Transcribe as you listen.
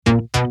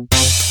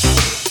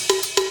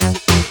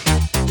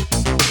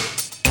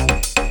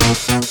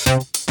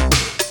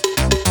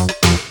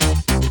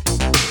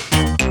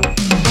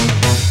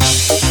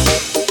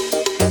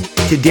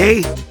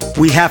Today,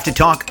 we have to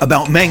talk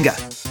about manga.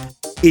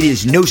 It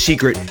is no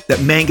secret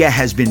that manga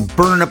has been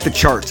burning up the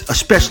charts,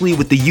 especially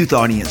with the youth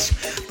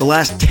audience, the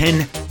last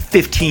 10,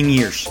 15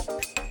 years.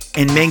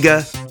 And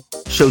manga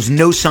shows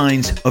no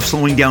signs of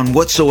slowing down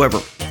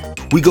whatsoever.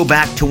 We go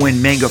back to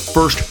when manga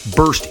first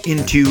burst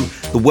into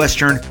the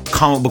Western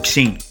comic book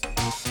scene.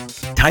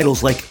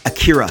 Titles like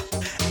Akira,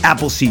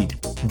 Appleseed,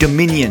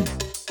 Dominion,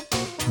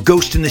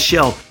 Ghost in the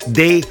Shell,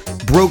 they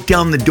broke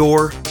down the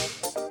door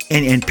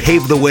and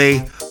paved the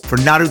way for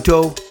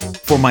Naruto,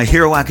 for My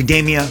Hero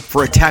Academia,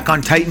 for Attack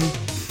on Titan.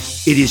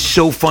 It is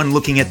so fun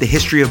looking at the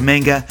history of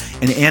manga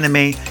and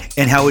anime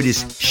and how it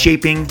is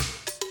shaping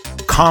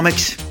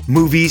comics,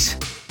 movies,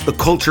 the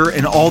culture,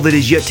 and all that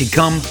is yet to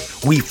come.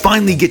 We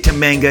finally get to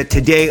manga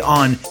today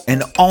on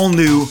an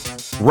all-new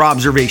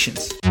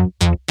Robservations.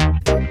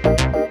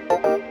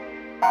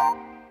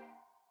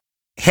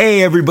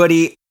 Hey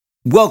everybody,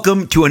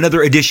 welcome to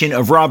another edition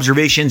of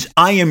Robservations.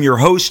 I am your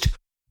host,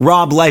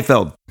 Rob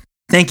Liefeld.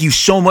 Thank you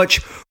so much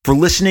for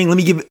listening. Let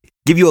me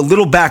give you a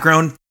little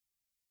background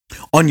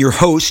on your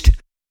host.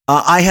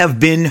 I have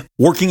been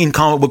working in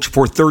comic books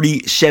for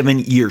 37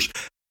 years.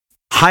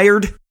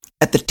 Hired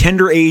at the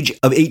tender age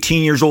of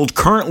 18 years old,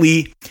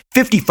 currently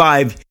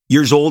 55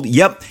 years old.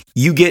 Yep,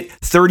 you get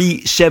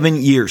 37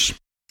 years.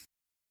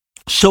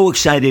 So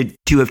excited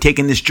to have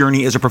taken this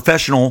journey as a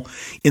professional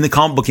in the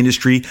comic book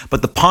industry,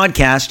 but the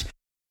podcast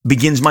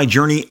begins my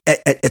journey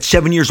at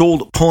 7 years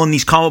old, pulling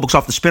these comic books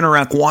off the spinner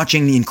rack,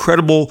 watching the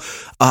incredible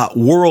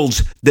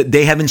worlds that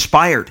they have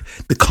inspired.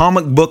 The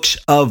comic books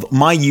of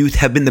my youth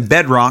have been the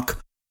bedrock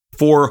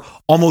for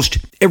almost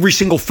every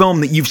single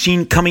film that you've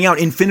seen coming out.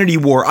 Infinity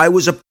War, I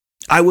was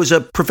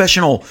a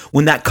professional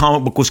when that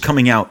comic book was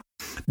coming out.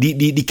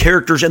 The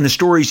characters and the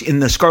stories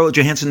in the Scarlett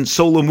Johansson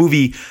solo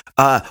movie,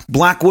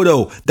 Black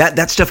Widow,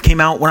 that stuff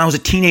came out when I was a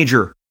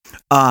teenager.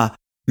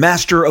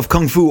 Master of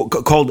Kung Fu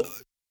called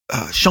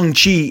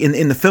Shang-Chi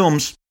in the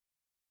films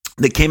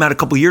that came out a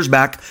couple years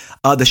back.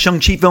 The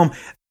Shang-Chi film,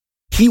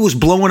 he was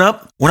blowing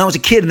up when I was a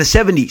kid in the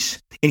 70s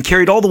and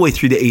carried all the way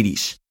through the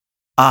 80s.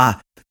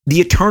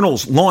 The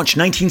Eternals launched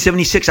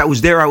 1976. I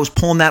was there. I was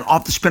pulling that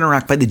off the spinner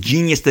rack by the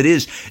genius that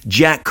is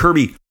Jack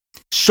Kirby.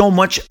 So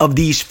much of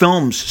these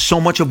films,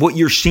 so much of what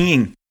you're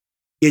seeing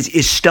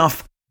is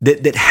stuff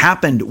that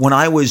happened when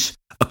I was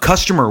a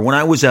customer, when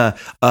I was a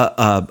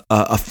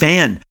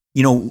fan,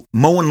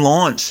 mowing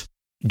lawns,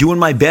 doing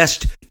my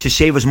best to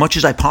save as much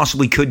as I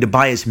possibly could to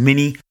buy as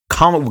many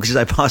comic books as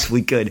I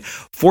possibly could.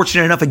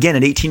 Fortunate enough, again,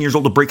 at 18 years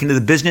old to break into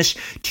the business,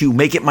 to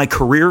make it my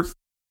career.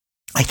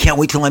 I can't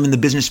wait till I'm in the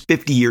business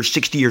 50 years,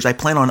 60 years. I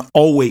plan on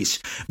always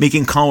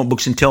making comic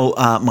books until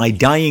my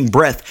dying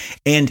breath.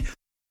 And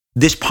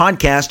this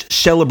podcast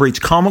celebrates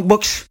comic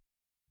books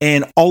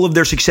and all of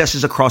their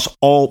successes across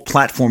all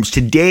platforms.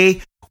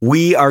 Today,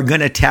 we are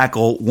going to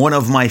tackle one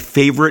of my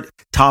favorite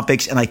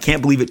topics, and I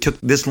can't believe it took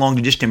this long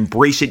to just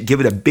embrace it, give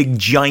it a big,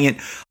 giant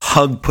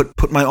hug,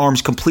 put my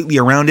arms completely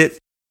around it.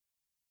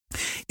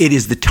 It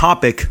is the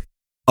topic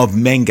of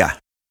manga.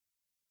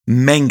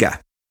 Manga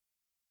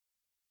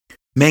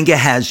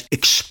has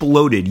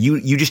exploded.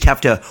 You just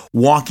have to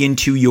walk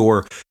into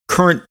your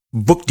current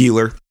book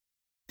dealer,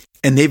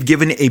 and they've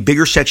given a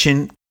bigger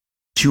section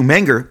to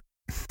manga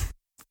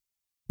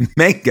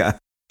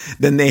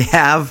than they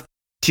have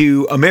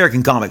to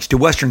American comics, to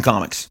Western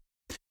comics.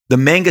 The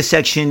manga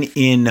section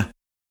in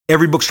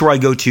every bookstore I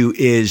go to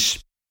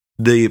is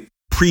the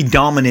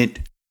predominant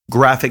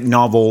graphic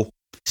novel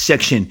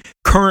section.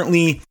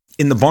 Currently,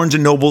 in the Barnes &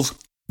 Nobles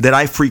that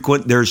I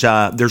frequent, there's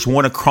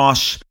one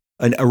across,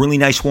 a really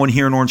nice one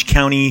here in Orange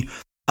County,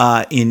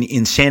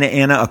 in Santa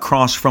Ana,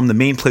 across from the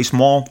Main Place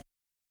Mall.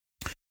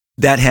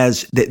 They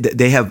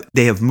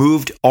have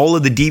moved all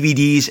of the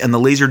DVDs and the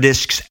laser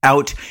discs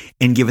out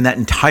and given that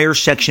entire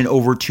section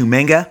over to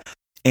manga,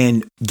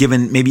 and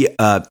given maybe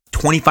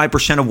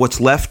 25% of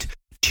what's left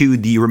to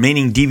the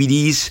remaining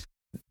DVDs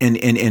and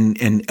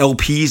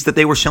LPs that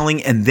they were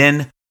selling. And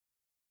then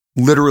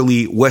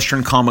literally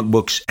Western comic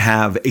books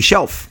have a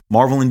shelf.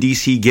 Marvel and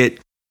DC get,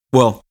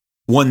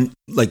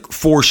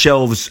 four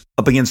shelves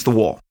up against the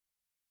wall.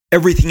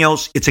 Everything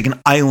else, it's like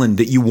an island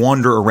that you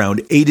wander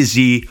around, A to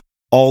Z,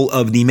 all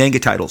of the manga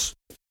titles.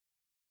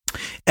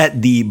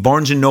 At the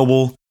Barnes &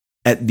 Noble,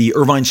 at the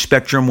Irvine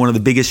Spectrum, one of the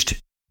biggest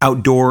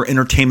outdoor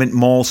entertainment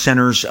mall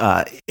centers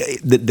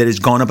that has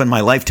gone up in my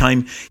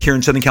lifetime here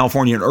in Southern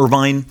California, in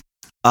Irvine,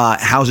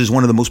 houses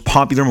one of the most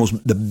popular,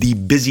 the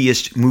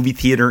busiest movie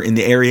theater in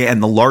the area,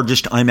 and the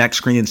largest IMAX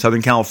screen in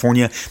Southern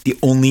California. The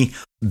only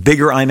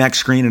bigger IMAX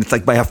screen, and it's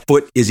like by a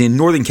foot, is in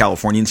Northern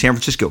California, in San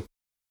Francisco.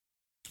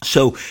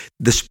 So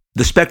the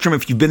Spectrum,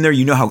 if you've been there,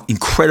 you know how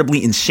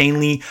incredibly,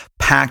 insanely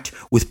packed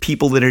with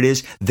people that it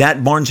is.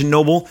 That Barnes &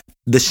 Noble,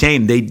 the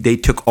same. They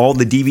took all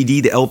the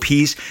DVD, the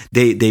LPs,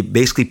 they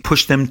basically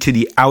pushed them to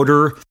the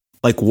outer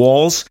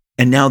walls,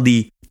 and now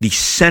the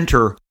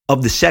center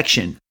of the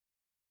section,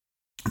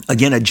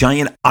 again, a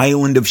giant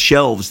island of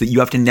shelves that you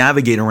have to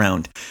navigate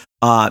around,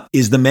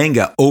 is the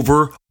manga.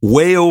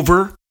 Way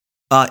over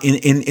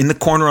in the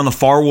corner on the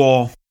far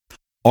wall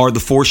are the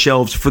four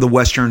shelves for the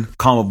Western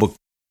comic book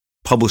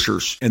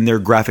publishers and their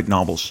graphic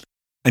novels.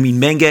 I mean,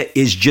 manga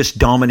is just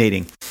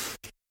dominating.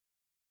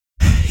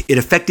 It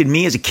affected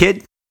me as a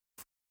kid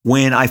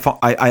when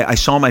I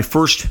saw my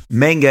first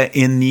manga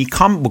in the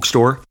comic book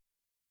store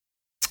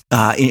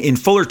in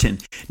Fullerton.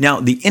 Now,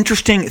 the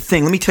interesting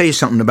thing, let me tell you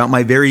something about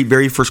my very,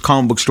 very first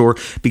comic book store,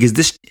 because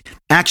this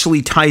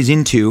actually ties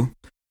into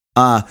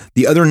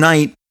the other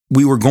night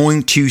we were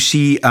going to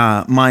see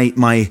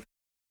my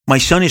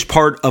son is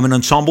part of an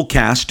ensemble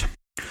cast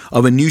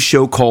of a new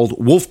show called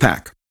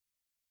Wolfpack.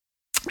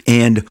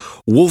 And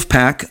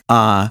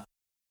Wolfpack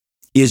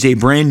is a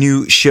brand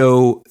new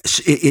show.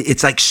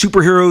 It's like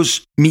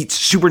superheroes meets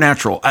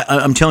supernatural.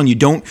 I'm telling you,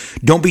 don't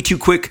be too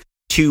quick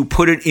to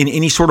put it in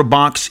any sort of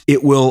box.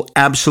 It will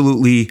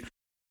absolutely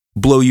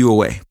blow you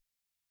away.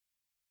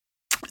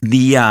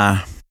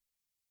 The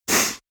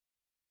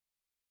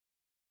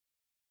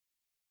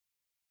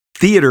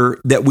theater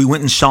that we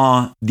went and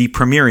saw the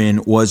premiere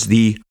in was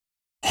the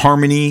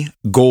Harmony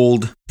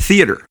Gold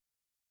Theater.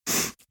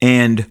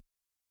 And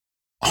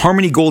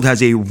Harmony Gold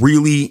has a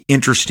really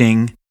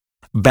interesting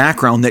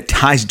background that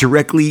ties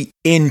directly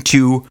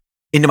into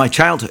my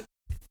childhood.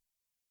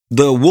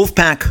 The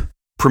Wolfpack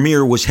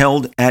premiere was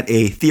held at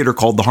a theater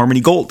called the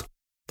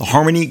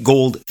Harmony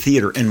Gold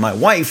Theater. And my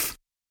wife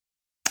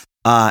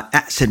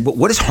said,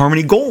 "What is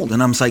Harmony Gold?"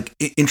 And I was like,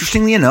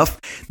 interestingly enough,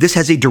 this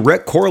has a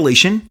direct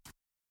correlation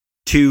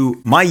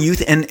to my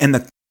youth and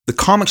the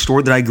comic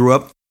store that I grew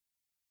up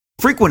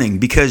frequenting,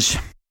 because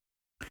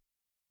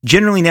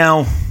generally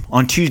now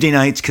on Tuesday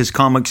nights, because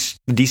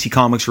the DC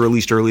Comics are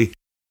released early,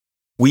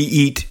 we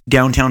eat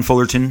downtown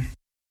Fullerton,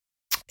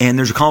 and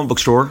there's a comic book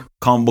store,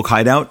 Comic Book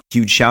Hideout,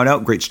 huge shout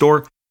out, great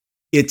store.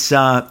 It's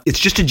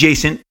just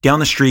adjacent down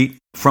the street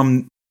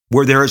from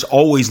where there has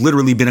always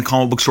literally been a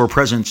comic book store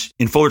presence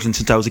in Fullerton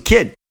since I was a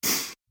kid.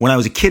 When I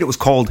was a kid, it was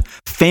called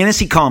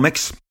Fantasy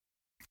Comics,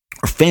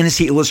 or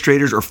Fantasy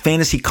Illustrators, or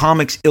Fantasy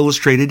Comics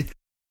Illustrated.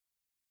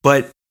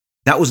 But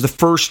that was the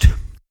first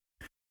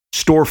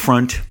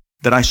storefront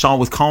that I saw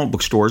with comic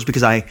book stores,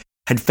 because I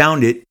had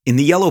found it in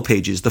the Yellow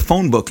Pages, the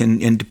phone book.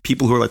 And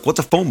people who are like, "What's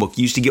a phone book?"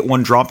 You used to get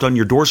one dropped on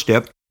your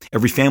doorstep.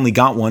 Every family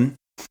got one,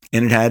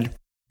 and it had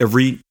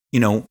every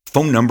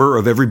phone number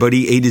of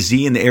everybody A to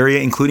Z in the area,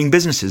 including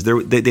businesses.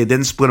 They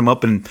then split them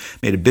up and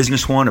made a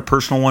business one, a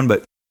personal one.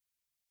 But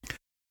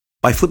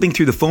by flipping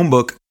through the phone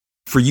book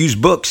for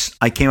used books,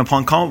 I came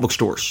upon comic book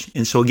stores.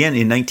 And so again,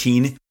 in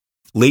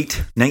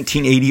late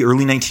 1980,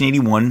 early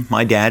 1981,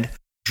 my dad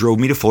drove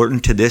me to Fullerton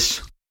to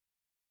this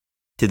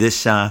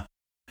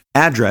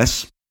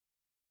address,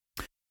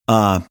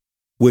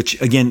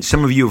 which again,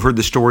 some of you have heard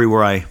the story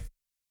where I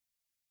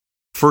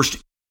first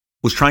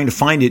was trying to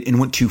find it and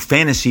went to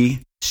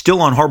Fantasy,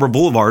 still on Harbor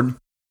Boulevard,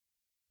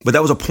 but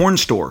that was a porn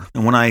store.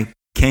 And when I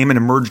came and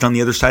emerged on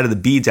the other side of the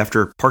beads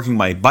after parking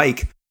my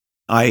bike,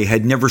 I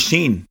had never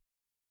seen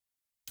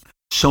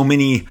so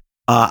many.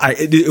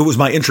 It was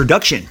my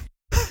introduction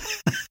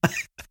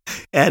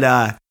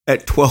at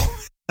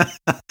 12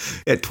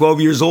 at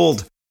 12 years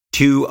old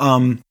to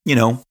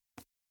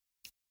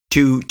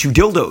to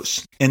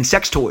dildos and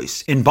sex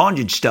toys and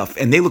bondage stuff.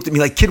 And they looked at me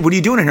like, "Kid, what are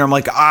you doing in here?" I'm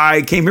like,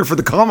 "I came here for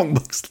the comic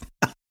books."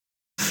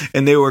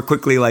 And they were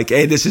quickly like,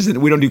 "Hey,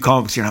 we don't do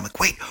comics here." And I'm like,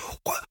 "Wait,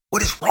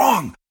 what is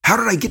wrong? How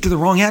did I get to the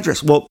wrong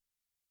address?" Well,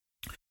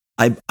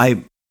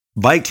 I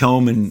biked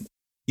home and,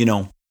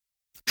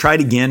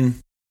 tried again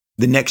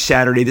the next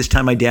Saturday. This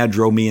time my dad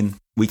drove me and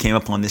we came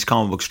upon this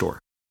comic book store.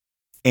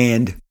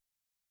 And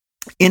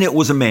in it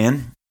was a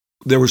man.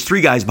 There was 3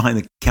 guys behind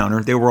the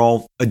counter. They were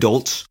all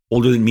adults,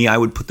 older than me. I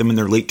would put them in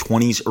their late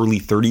 20s, early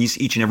 30s,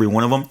 each and every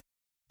one of them.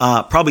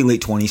 Probably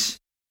late 20s.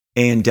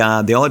 And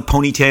they all had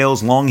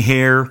ponytails, long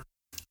hair.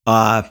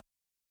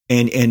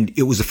 And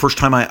it was the first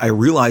time I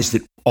realized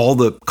that all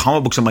the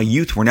comic books of my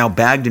youth were now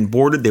bagged and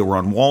boarded. They were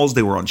on walls.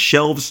 They were on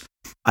shelves.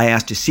 I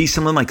asked to see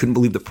some of them. I couldn't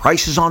believe the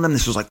prices on them.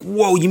 This was like,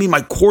 whoa, you mean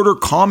my quarter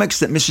comics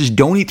that Mrs.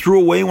 Doney threw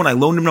away when I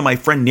loaned them to my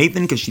friend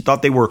Nathan because she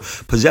thought they were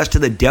possessed to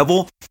the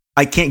devil?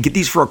 I can't get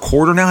these for a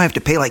quarter now. I have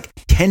to pay like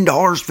 $10,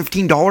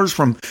 $15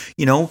 from,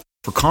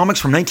 for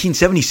comics from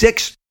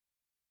 1976.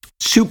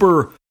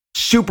 Super,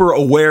 super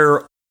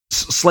aware,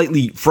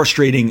 slightly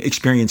frustrating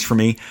experience for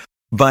me.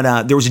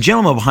 But there was a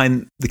gentleman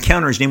behind the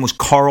counter. His name was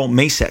Carl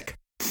Masek.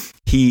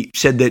 He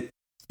said that,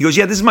 he goes,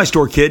 "Yeah, this is my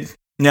store, kid."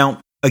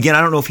 Now, again,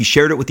 I don't know if he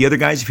shared it with the other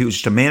guys, if he was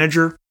just a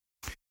manager,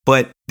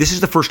 but this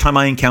is the first time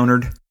I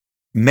encountered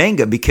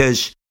manga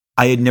because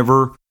I had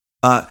never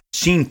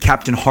seen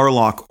Captain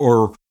Harlock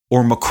or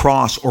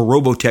Macross or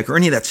Robotech or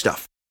any of that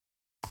stuff.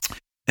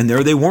 And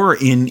there they were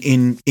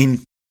in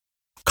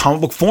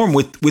comic book form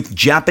with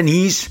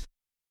Japanese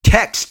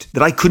text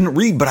that I couldn't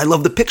read, but I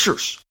love the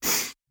pictures.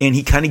 And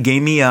he kind of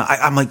gave me,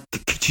 I'm like,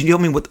 "Can you tell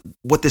me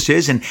what this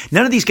is?" And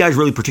none of these guys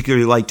really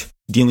particularly liked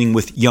dealing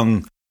with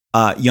young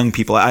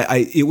people.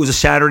 It was a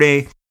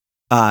Saturday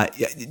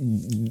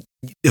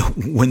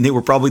when they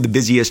were probably the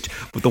busiest.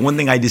 But the one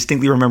thing I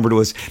distinctly remembered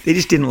was they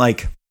just didn't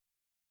like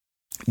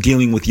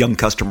dealing with young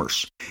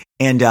customers.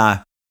 And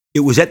it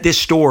was at this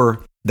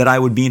store that I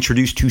would be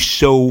introduced to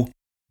so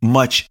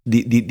much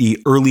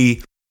the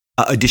early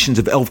editions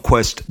of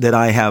ElfQuest that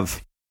I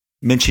have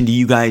mentioned to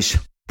you guys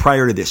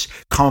prior to this.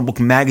 Comic book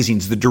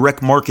magazines, the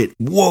direct market,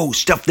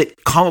 stuff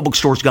that comic book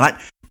stores got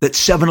that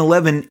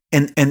 7-Eleven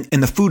and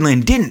the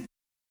Foodland didn't.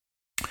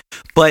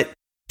 But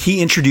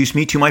he introduced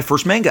me to my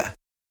first manga.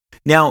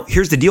 Now,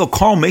 here's the deal.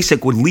 Carl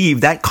Macek would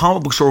leave. That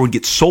comic book store would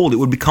get sold. It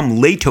would become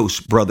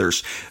Latos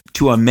Brothers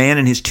to a man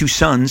and his two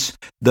sons.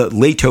 The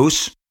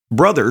Latos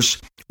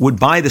brothers would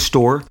buy the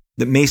store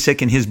that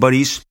Macek and his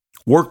buddies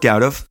worked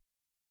out of.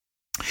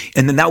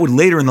 And then that would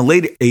later in the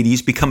late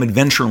 80s become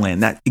Adventureland,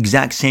 that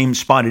exact same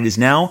spot. It is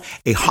now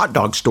a hot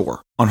dog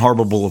store on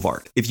Harbor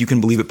Boulevard, if you can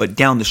believe it. But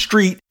down the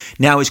street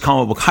now is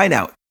Comic Book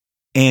Hideout.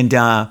 And,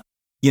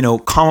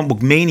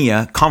 Comic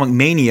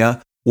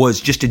Mania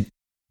was just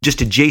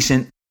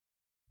adjacent,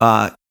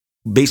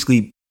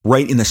 basically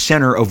right in the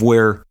center of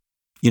where,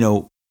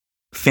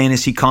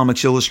 Fantasy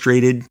Comics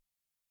Illustrated,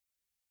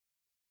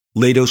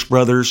 Latos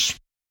Brothers,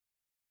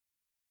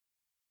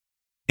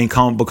 and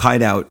Comic Book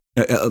Hideout,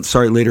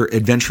 later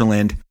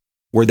Adventureland,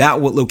 where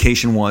that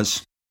location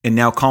was, and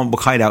now Comic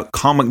Book Hideout,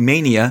 Comic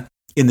Mania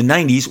in the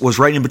 90s was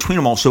right in between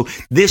them all. So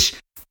this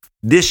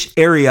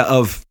area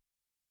of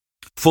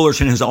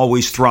Fullerton has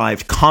always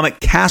thrived. Comic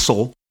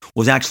Castle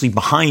was actually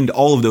behind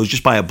all of those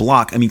just by a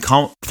block. I mean,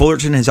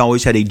 Fullerton has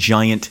always had a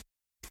giant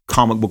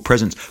comic book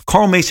presence.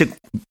 Carl Macek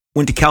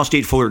went to Cal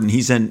State Fullerton.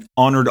 He's an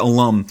honored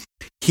alum.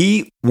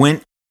 He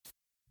went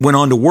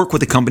on to work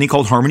with a company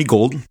called Harmony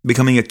Gold,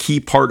 becoming a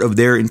key part of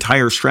their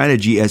entire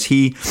strategy as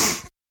he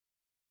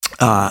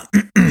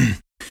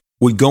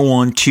would go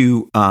on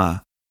to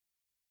but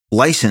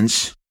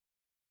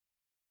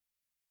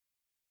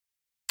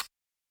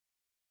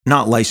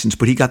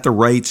he got the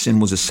rights and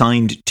was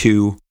assigned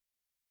to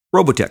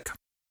Robotech.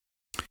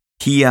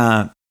 He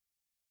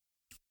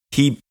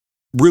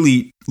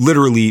really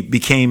literally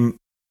became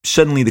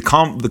suddenly the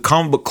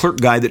comic book clerk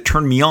guy that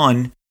turned me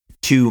on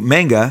to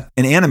manga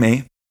and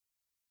anime.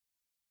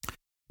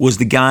 Was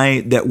the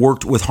guy that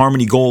worked with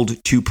Harmony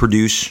Gold to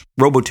produce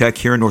Robotech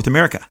here in North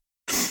America.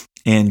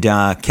 And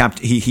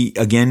he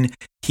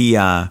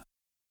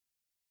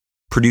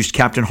produced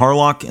Captain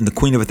Harlock and the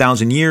Queen of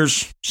 1,000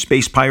 Years.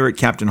 Space Pirate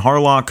Captain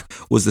Harlock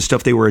was the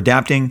stuff they were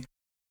adapting.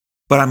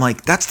 But I'm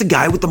like, that's the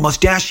guy with the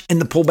mustache and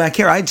the pullback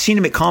hair. I'd seen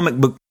him at comic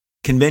book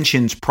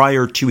conventions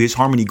prior to his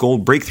Harmony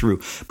Gold breakthrough,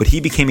 but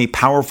he became a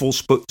powerful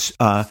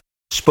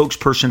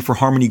spokesperson for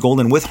Harmony Gold.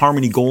 And with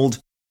Harmony Gold,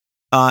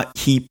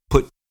 he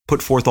put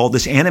forth all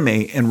this anime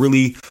and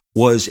really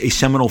was a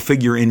seminal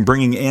figure in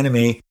bringing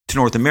anime to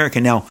North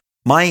America. Now,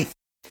 my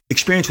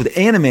experience with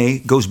anime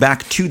goes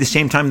back to the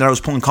same time that I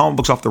was pulling comic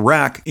books off the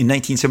rack in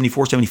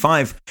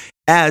 1974-75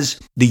 as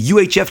the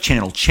UHF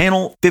channel,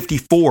 Channel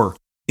 54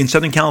 in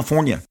Southern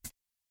California.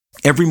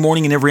 Every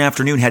morning and every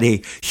afternoon had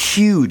a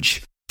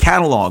huge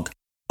catalog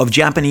of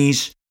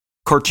Japanese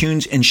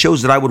cartoons and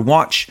shows that I would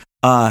watch.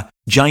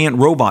 Giant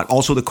Robot,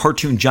 also the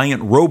cartoon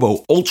Giant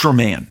Robo,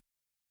 Ultraman,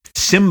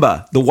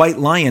 Simba, the White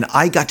Lion.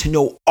 I got to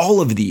know all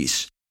of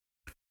these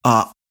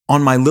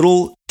on my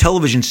little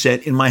television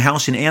set in my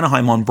house in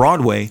Anaheim on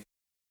Broadway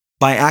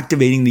by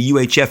activating the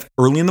UHF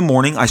early in the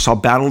morning. I saw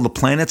Battle of the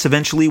Planets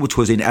eventually, which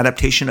was an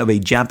adaptation of a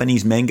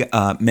Japanese manga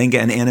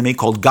and anime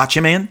called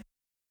Gatchaman.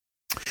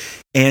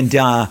 And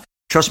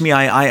trust me,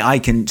 I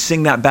can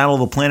sing that Battle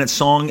of the Planets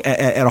song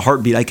at a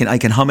heartbeat. I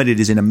can hum it. It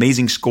is an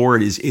amazing score.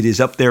 It is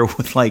up there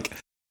with like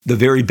the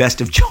very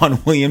best of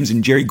John Williams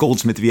and Jerry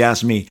Goldsmith, if you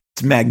ask me.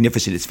 It's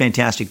magnificent. It's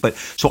fantastic. But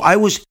so I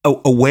was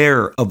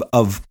aware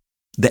of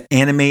the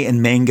anime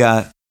and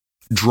manga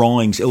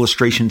drawings,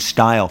 illustration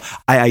style.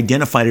 I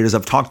identified it as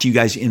I've talked to you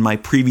guys in my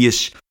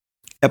previous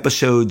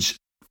episodes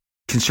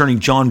concerning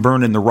John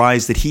Byrne and the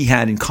rise that he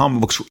had in comic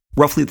books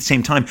roughly at the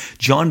same time.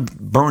 John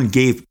Byrne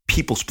gave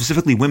people,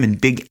 specifically women,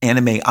 big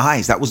anime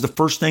eyes. That was the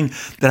first thing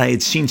that I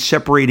had seen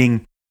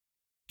separating,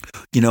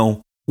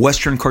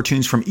 Western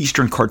cartoons from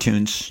Eastern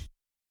cartoons,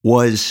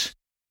 was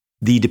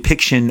the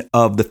depiction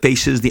of the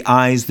faces, the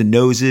eyes, the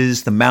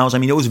noses, the mouths. I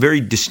mean, it was a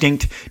very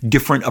distinct,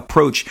 different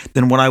approach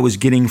than what I was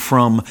getting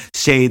from,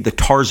 say, the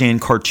Tarzan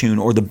cartoon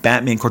or the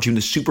Batman cartoon,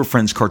 the Super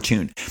Friends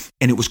cartoon.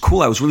 And it was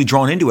cool. I was really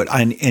drawn into it.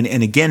 And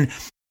again,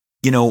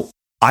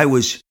 I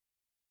was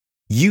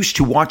used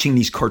to watching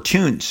these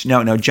cartoons.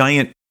 Now,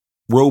 Giant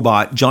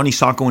Robot, Johnny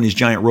Sacco and his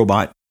Giant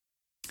Robot,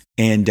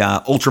 and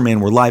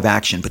Ultraman were live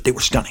action, but they were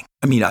stunning.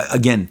 I mean,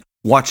 again,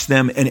 watch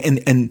them,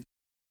 and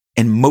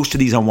most of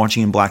these I'm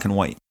watching in black and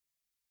white.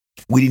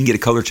 We didn't get a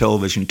color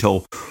television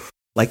until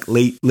like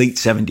late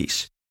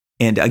 70s.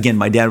 And again,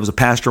 my dad was a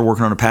pastor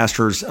working on a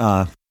pastor's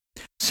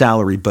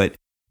salary, but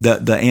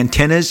the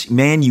antennas,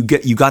 man, you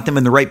got them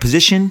in the right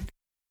position,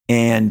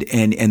 and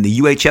the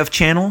UHF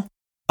channel,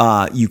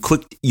 you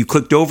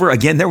clicked over.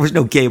 Again, there was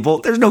no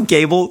cable. There's no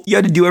cable. You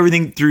had to do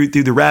everything through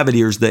the rabbit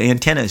ears, the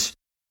antennas.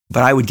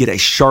 But I would get a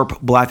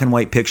sharp black and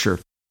white picture,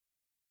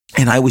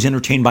 and I was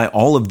entertained by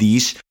all of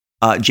these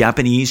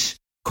Japanese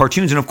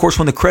cartoons. And of course,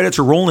 when the credits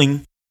are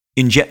rolling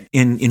in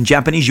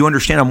Japanese, you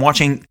understand I'm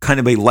watching kind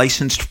of a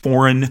licensed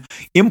foreign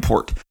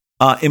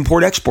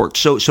import-export.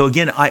 So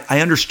again,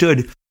 I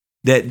understood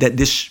that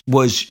this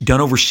was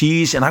done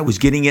overseas, and I was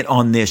getting it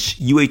on this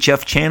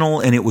UHF channel,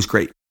 and it was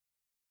great.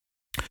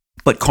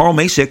 But Carl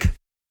Masick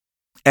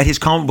at his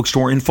comic book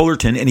store in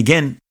Fullerton, and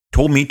again,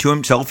 told me to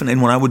himself,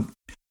 and when I would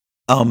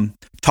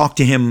talk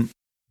to him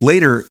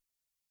later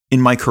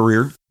in my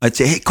career, I'd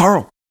say, "Hey,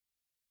 Carl,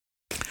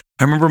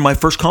 I remember my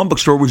first comic book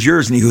store was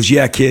yours." And he goes,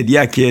 yeah, kid.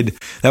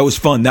 That was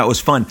fun.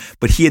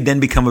 But he had then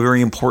become a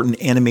very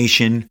important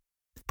animation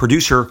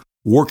producer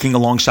working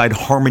alongside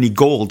Harmony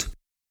Gold.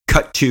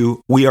 Cut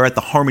to, we are at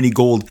the Harmony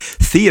Gold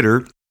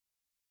Theater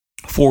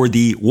for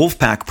the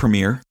Wolfpack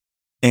premiere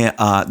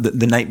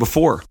the night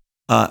before,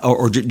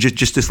 or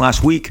just this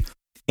last week.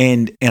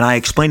 And I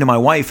explained to my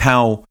wife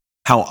how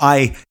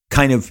I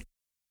kind of,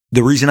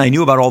 the reason I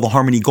knew about all the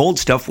Harmony Gold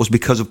stuff was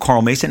because of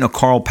Carl Mason. Now,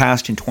 Carl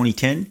passed in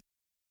 2010.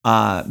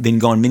 Been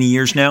gone many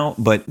years now,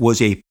 but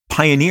was a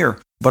pioneer,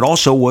 but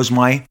also was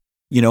my,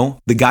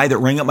 the guy that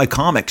rang up my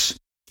comics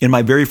in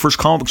my very first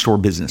comic book store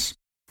business.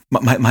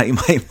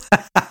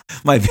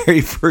 My very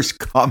first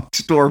comic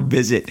store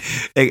visit.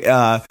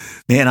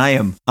 Man,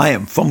 I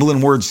am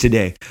fumbling words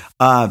today.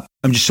 I'm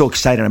just so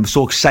excited. I'm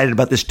so excited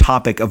about this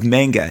topic of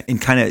manga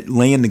and kind of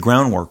laying the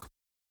groundwork.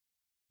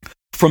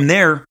 From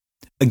there,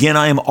 again,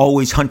 I am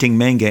always hunting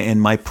manga, and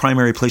my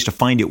primary place to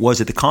find it was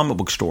at the comic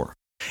book store.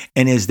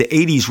 And as the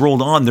 80s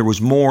rolled on, there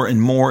was more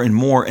and more and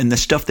more. And the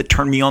stuff that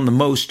turned me on the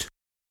most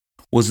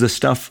was the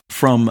stuff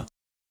from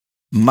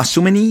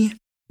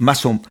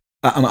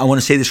I want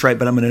to say this right,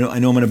 but I know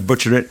I'm going to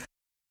butcher it.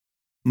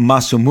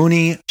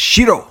 Masamune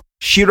Shirow.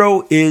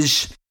 Shirow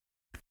is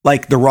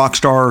like the rock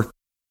star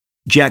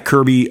Jack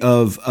Kirby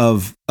of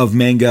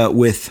manga,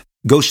 with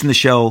Ghost in the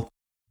Shell,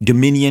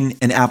 Dominion,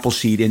 and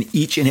Appleseed. And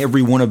each and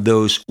every one of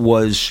those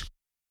was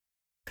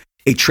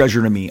a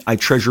treasure to me. I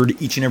treasured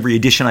each and every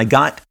edition I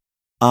got.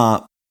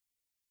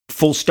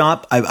 Full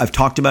stop. I've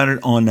talked about it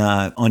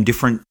on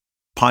different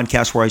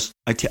podcasts where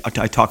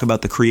I talk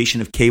about the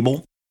creation of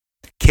Cable.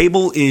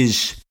 Cable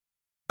is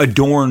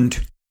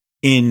adorned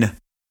in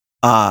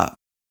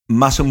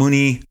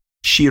Masamune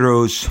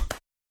Shirow's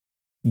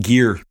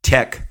gear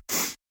tech.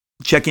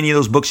 Check any of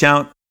those books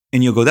out,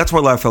 and you'll go, that's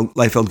where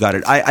Liefeld got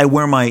it. I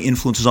wear my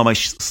influences on my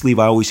sleeve.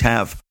 I always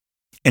have.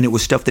 And it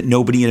was stuff that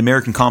nobody in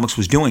American comics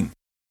was doing.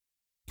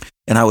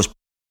 And I was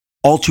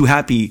all too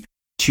happy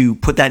to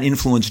put that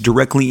influence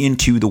directly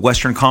into the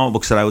Western comic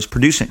books that I was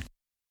producing.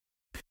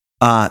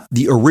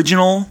 The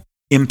original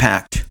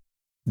impact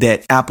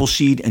that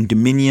Appleseed and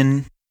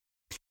Dominion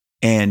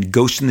and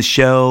Ghost in the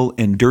Shell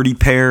and Dirty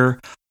Pair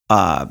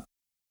and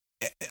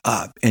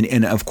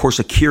of course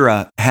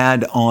Akira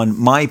had on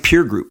my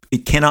peer group,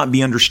 it cannot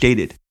be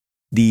understated.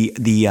 The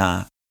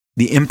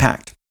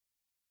impact.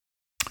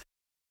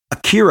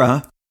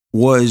 Akira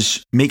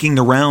was making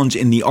the rounds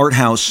in the art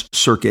house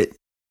circuit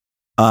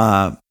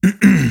in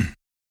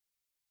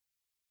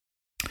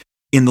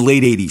the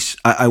late 80s.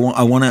 I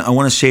want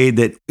to say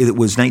that it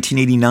was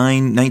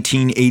 1989,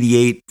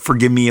 1988.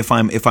 Forgive me if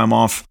I'm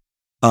off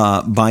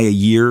by a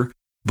year,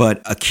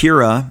 but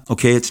Akira,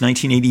 okay, it's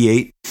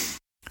 1988,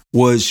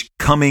 was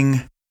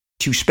coming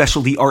to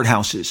specialty art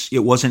houses. It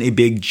wasn't a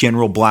big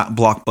general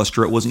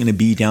blockbuster. It wasn't going to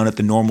be down at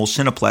the normal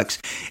Cineplex.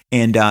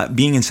 And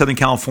being in Southern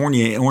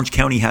California, Orange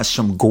County has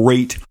some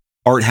great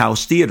art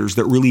house theaters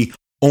that really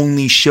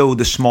only show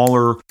the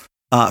smaller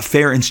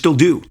fare, and still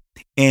do.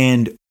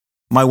 And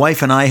my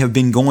wife and I have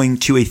been going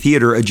to a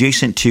theater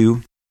adjacent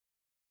to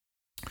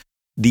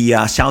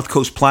the South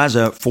Coast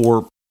Plaza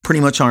for pretty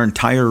much our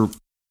entire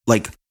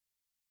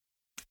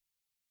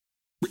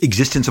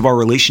existence of our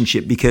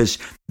relationship, because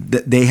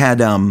they had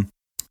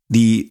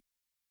the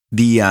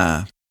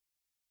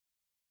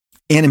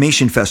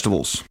animation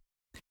festivals,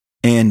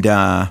 and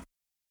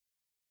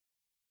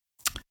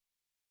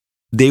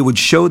they would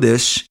show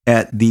this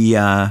at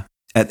the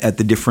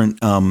different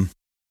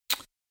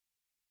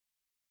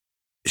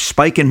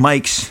Spike and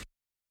Mike's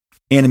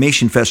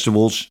animation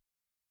festivals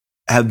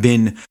have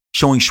been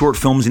showing short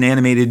films and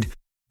animated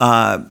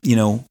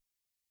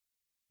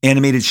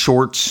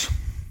shorts.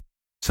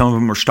 Some of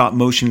them are stop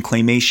motion,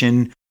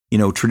 claymation,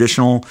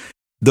 traditional.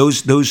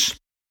 Those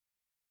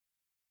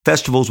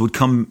festivals would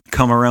come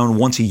around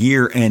once a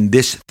year, and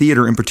this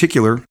theater in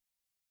particular,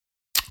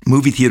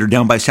 movie theater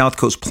down by South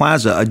Coast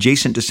Plaza,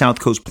 adjacent to South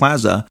Coast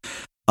Plaza,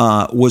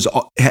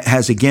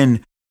 has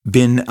again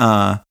been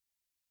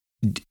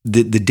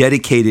the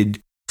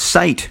dedicated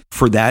site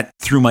for that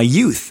through my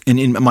youth and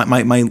in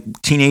my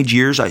teenage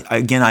years.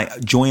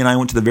 Joy and I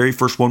went to the very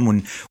first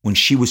one when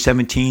she was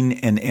 17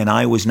 and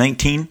I was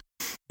 19,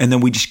 and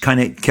then we just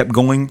kind of kept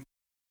going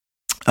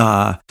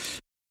ever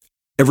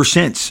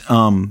since.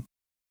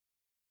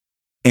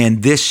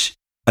 And this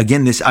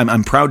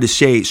I'm proud to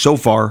say so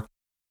far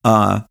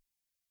that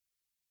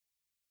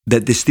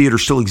this theater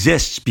still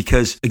exists,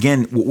 because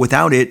again,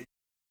 without it,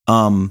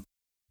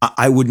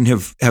 I wouldn't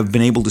have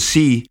been able to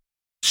see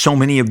so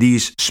many of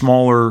these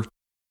smaller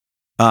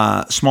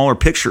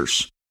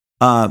pictures.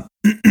 The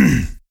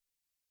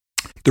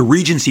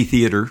Regency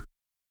Theater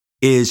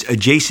is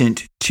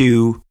adjacent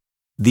to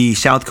the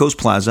South Coast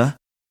Plaza,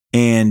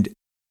 and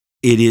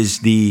it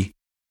is the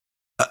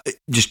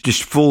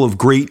just full of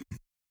great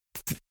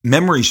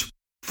memories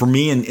for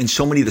me and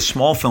so many of the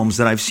small films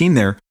that I've seen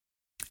there.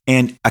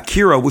 And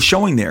Akira was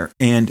showing there,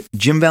 and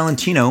Jim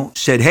Valentino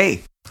said,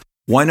 "Hey,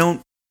 why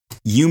don't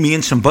you, me,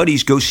 and some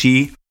buddies go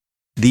see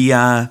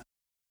the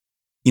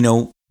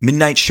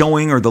midnight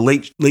showing or the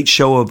late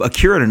show of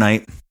Akira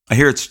tonight? I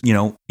hear it's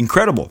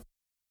incredible."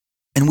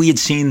 And we had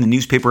seen the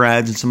newspaper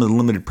ads and some of the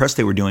limited press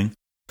they were doing,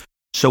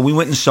 so we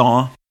went and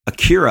saw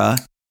Akira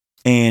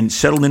and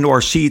settled into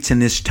our seats in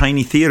this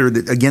tiny theater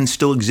that again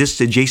still exists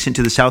adjacent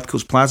to the South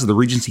Coast Plaza, the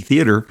Regency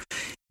Theater,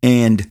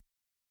 and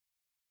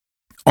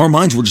our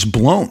minds were just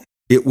blown.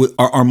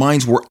 Our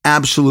minds were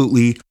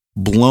absolutely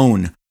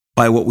blown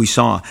by what we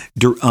saw.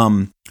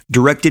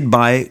 Directed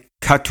by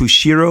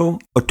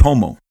Katsuhiro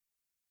Otomo.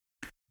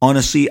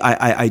 Honestly,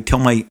 I tell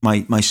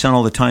my son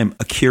all the time,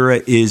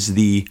 Akira is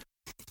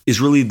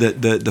really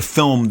the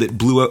film that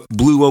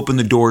blew open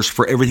the doors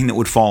for everything that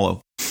would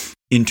follow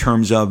in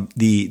terms of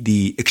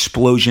the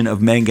explosion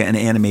of manga and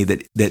anime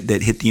that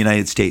hit the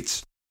United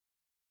States.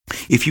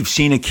 If you've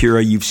seen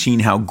Akira, you've seen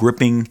how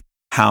gripping,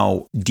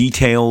 how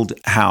detailed,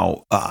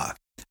 how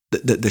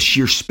the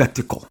sheer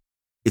spectacle.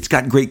 It's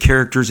got great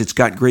characters, it's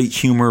got great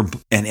humor,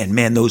 and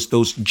man,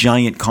 those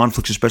giant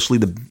conflicts, especially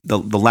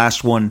the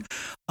last one,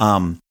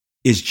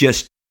 is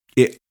just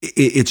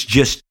it's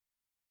just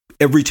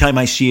every time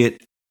I see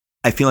it,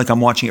 I feel like I'm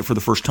watching it for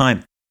the first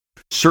time.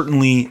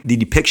 Certainly, the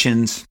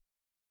depictions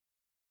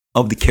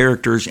of the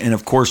characters, and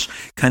of course,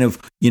 kind of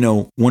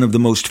one of the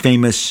most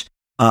famous,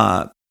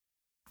 the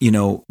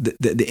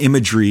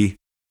imagery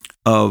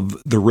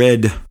of the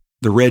red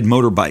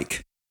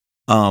motorbike,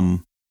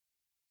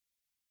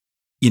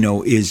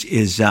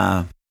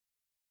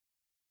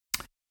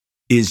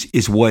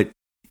 is what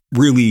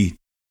really,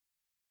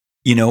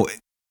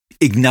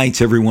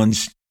 ignites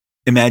everyone's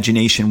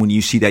imagination. When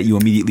you see that, you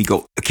immediately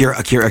go, Akira,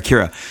 Akira,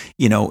 Akira.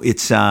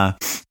 It's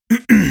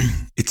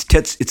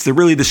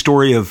really the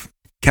story of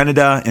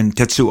Kaneda and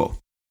Tetsuo.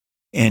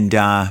 And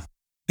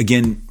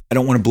again, I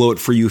don't want to blow it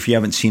for you if you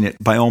haven't seen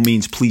it. By all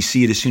means, please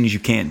see it as soon as you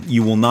can.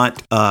 You will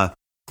not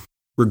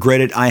regret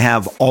it. I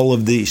have all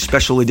of the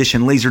special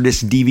edition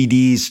Laserdisc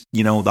DVDs,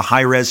 the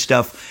high-res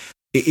stuff.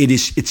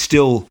 It's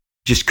still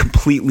just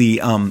completely,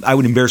 I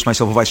would embarrass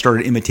myself if I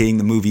started imitating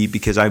the movie,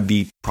 because I'd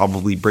be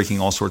probably breaking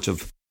all sorts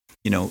of,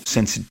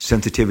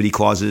 sensitivity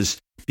clauses,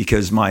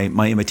 because my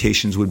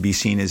imitations would be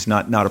seen as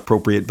not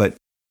appropriate. But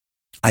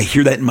I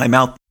hear that in my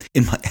mouth,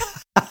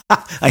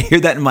 I hear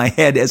that in my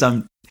head as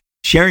I'm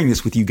sharing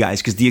this with you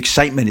guys, because the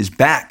excitement is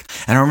back.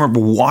 And I remember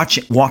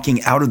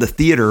walking out of the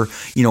theater,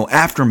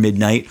 after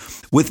midnight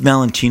with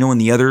Valentino and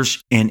the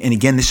others. And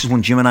again, this is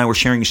when Jim and I were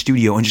sharing a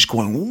studio, and just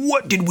going,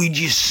 what did we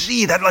just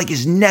see? That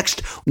is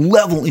next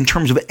level in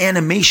terms of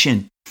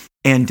animation.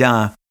 And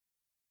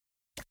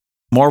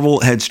Marvel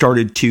had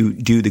started to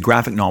do the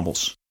graphic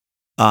novels.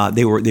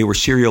 They were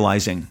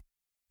serializing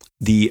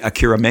the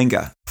Akira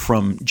manga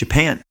from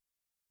Japan.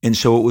 And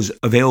so it was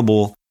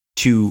available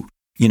to,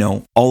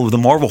 all of the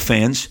Marvel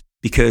fans,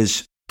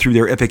 because through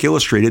their Epic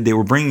Illustrated, they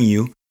were bringing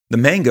you the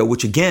manga,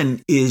 which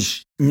again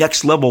is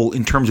next level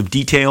in terms of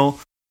detail,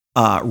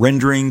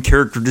 rendering,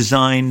 character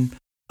design,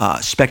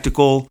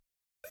 spectacle,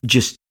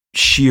 just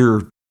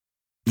sheer,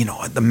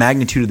 the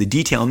magnitude of the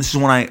detail. And this is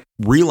when I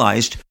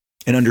realized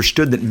and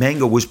understood that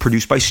manga was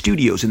produced by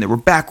studios, and there were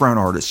background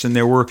artists, and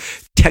there were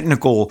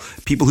technical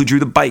people who drew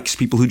the bikes,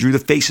 people who drew the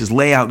faces,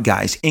 layout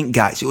guys, ink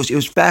guys. It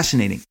was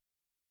fascinating.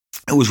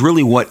 It was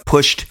really what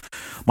pushed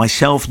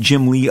myself,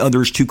 Jim Lee,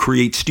 others to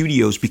create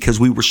studios, because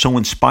we were so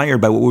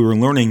inspired by what we were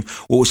learning,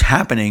 what was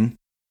happening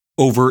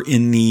over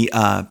in the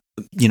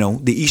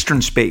the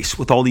Eastern space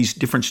with all these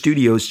different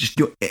studios,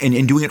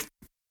 and doing it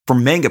for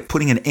manga,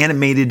 putting an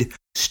animated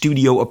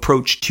studio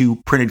approach to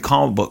printed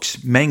comic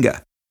books,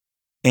 manga.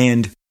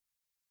 And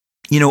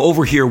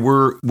over here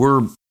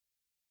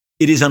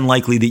it is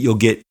unlikely that you'll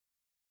get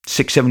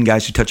 6-7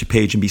 guys to touch a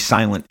page and be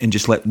silent and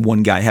just let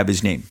one guy have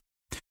his name.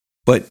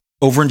 But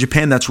over in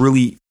Japan, that's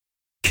really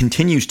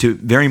continues to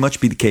very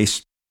much be the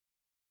case.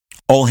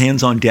 All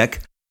hands on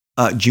deck.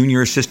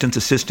 Junior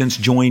assistants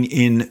join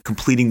in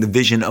completing the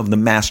vision of the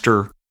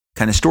master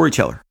kind of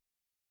storyteller.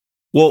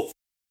 Well,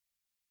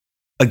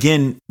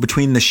 again,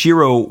 between the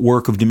Shiro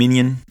work of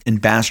Dominion and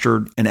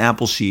Bastard and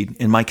Appleseed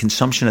and my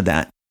consumption of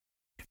that,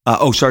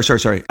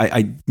 sorry.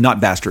 I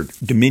not Bastard.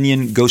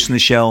 Dominion, Ghost in the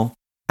Shell,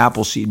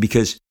 Appleseed,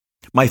 because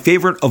my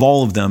favorite of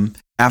all of them,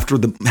 after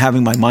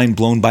having my mind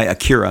blown by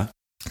Akira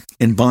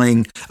and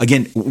buying,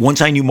 again,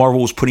 once I knew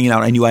Marvel was putting it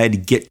out, I knew I had to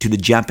get to the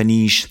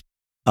Japanese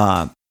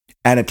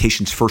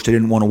adaptations first. I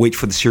didn't want to wait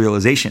for the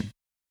serialization.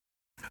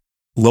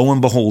 Lo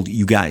and behold,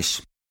 you guys,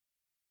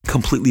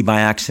 completely by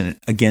accident,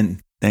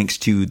 again, thanks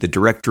to the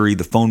directory,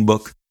 the phone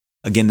book.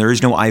 Again, there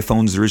is no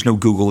iPhones, there is no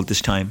Google at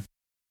this time.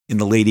 In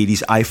the late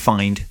 80s, I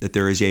find that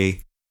there is a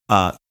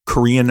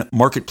Korean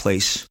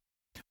marketplace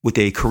with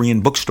a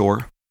Korean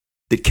bookstore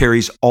that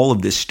carries all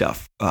of this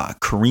stuff.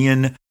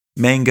 Korean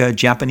manga,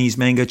 Japanese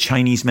manga,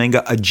 Chinese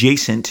manga,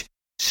 adjacent,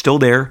 still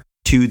there,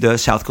 to the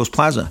South Coast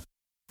Plaza.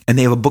 And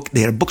they had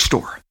a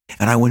bookstore.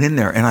 And I went in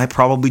there, and I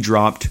probably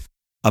dropped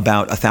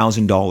about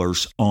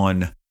 $1,000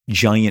 on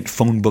giant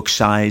phone book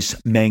size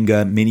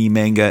manga, mini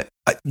manga.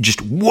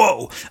 Just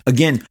whoa.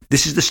 Again,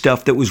 this is the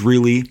stuff that was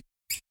really,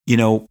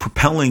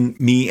 propelling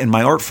me and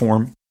my art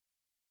form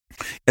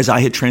as I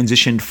had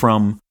transitioned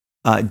from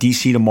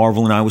DC to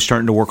Marvel, and I was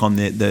starting to work on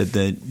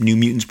the New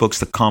Mutants books,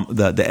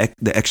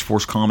 the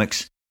X-Force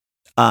comics,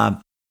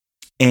 and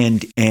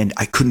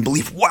I couldn't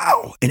believe,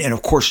 wow. And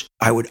of course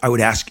I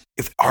would ask,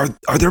 if are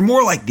there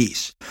more like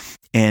these?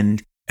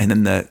 And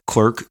then the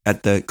clerk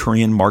at the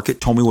Korean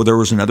market told me, well, there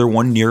was another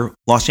one near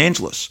Los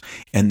Angeles,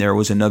 and there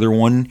was another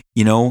one,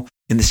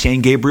 in the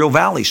San Gabriel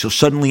Valley. So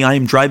suddenly I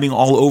am driving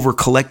all over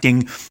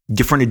collecting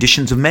different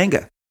editions of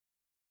manga.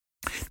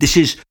 This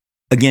is,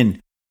 again,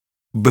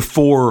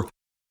 before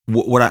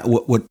what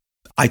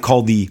I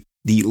call the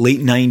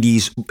late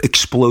 90s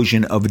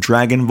explosion of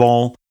Dragon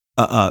Ball,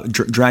 of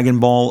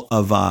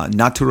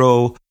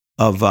Naturo,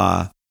 of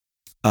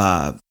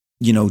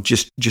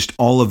just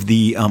all of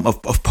the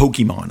of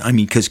Pokemon. I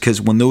mean, because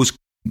when those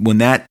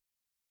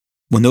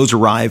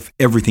arrive,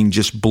 everything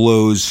just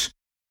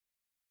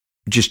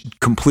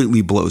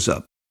completely blows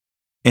up.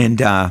 And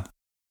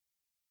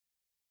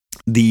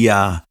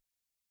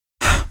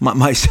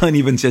my son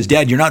even says,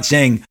 "Dad, you're not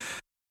saying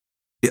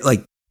it,"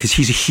 like, because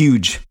he's a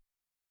huge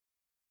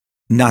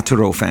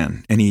Naturo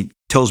fan, and he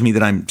tells me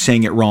that I'm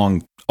saying it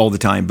wrong all the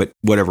time. But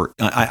whatever,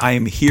 I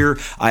am here.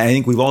 I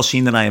think we've all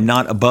seen that I am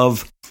not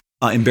above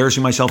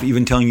embarrassing myself,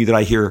 even telling you that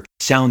I hear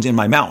sounds in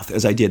my mouth,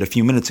 as I did a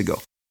few minutes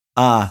ago.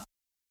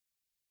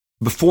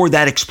 Before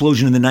that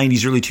explosion in the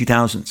 90s, early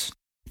 2000s,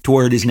 to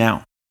where it is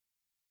now.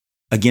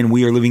 Again,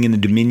 we are living in the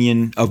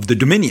dominion of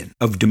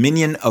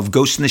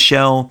Ghost in the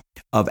Shell,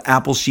 of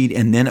Appleseed,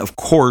 and then, of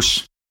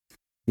course,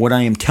 what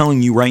I am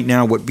telling you right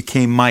now, what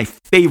became my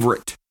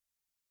favorite,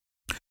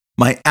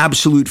 my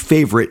absolute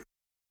favorite,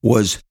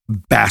 was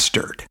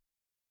Bastard.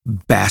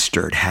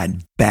 Bastard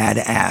had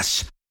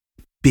badass,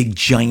 big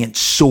giant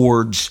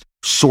swords,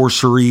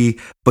 sorcery,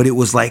 but it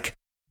was like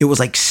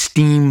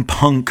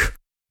steampunk,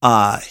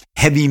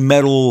 heavy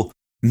metal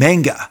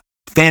manga,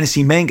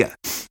 fantasy manga.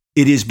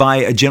 It is by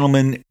a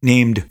gentleman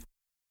named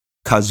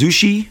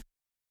Kazushi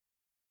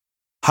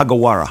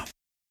Hagawara.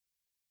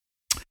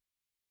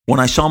 When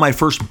I saw my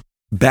first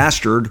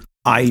Bastard,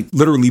 I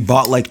literally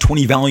bought like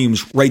 20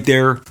 volumes right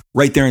there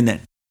and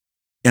then.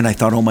 And I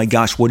thought, oh my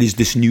gosh, what is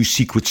this new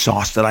secret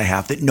sauce that I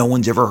have that no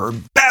one's ever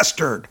heard?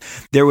 Bastard!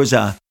 There was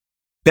a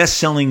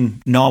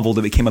best-selling novel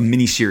that became a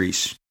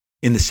miniseries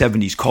in the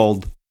 70s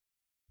called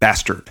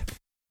Bastard,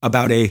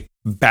 about a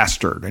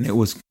bastard. And it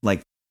was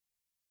like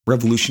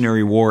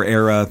Revolutionary War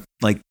era,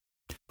 like,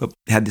 but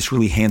had this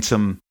really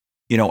handsome,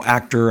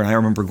 actor. And I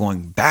remember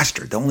going,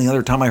 Bastard. The only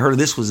other time I heard of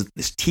this was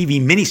this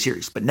TV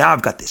miniseries. But now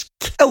I've got this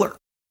killer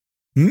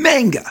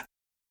manga,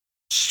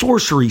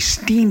 sorcery,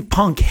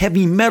 steampunk,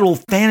 heavy metal,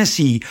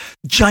 fantasy,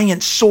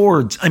 giant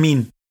swords. I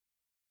mean,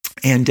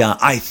 and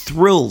I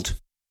thrilled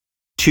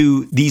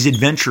to these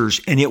adventures,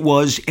 and it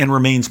was and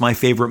remains my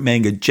favorite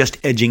manga, just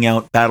edging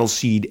out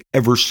Battleseed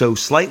ever so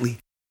slightly.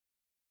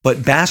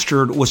 But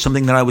Bastard was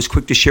something that I was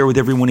quick to share with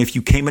everyone. If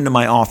you came into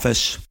my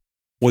office,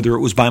 whether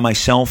it was by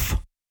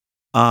myself,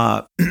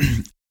 when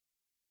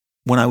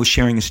I was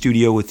sharing a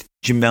studio with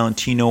Jim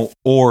Valentino,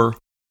 or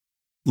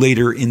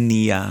later in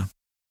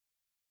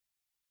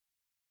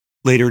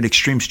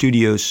Extreme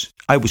Studios,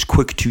 I was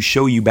quick to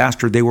show you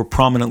Bastard. They were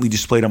prominently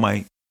displayed on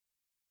my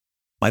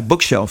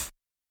bookshelf.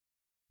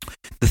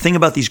 The thing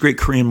about these great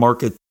Korean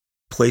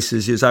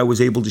marketplaces is I was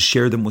able to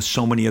share them with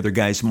so many other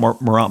guys,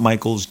 Marat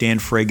Michaels, Dan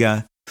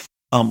Frega.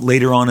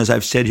 Later on, as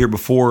I've said here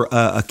before,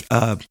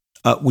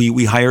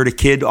 we hired a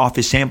kid off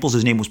his samples.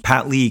 His name was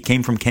Pat Lee. He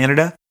came from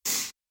Canada.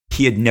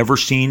 He had never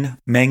seen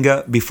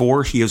manga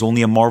before. He is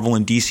only a Marvel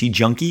and DC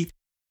junkie.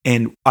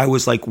 And I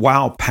was like,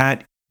 wow,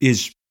 Pat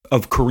is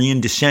of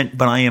Korean descent,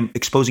 but I am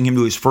exposing him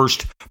to his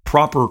first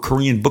proper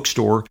Korean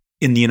bookstore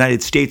in the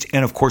United States.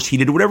 And of course, he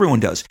did what everyone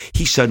does.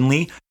 He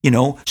suddenly,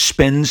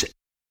 spends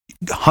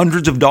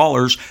hundreds of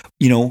dollars,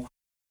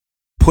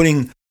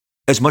 putting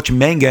as much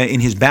manga in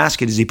his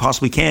basket as he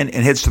possibly can,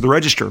 and heads to the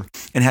register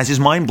and has his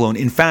mind blown.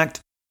 In fact,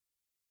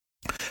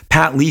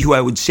 Pat Lee, who I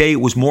would say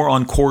was more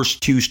on course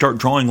to start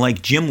drawing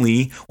like Jim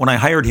Lee, when I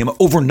hired him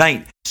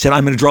overnight, said,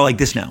 I'm going to draw like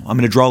this now. I'm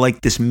going to draw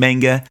like this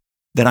manga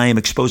that I am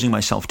exposing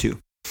myself to.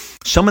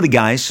 Some of the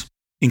guys,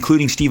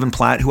 including Stephen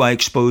Platt, who I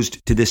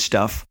exposed to this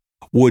stuff,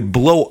 would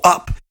blow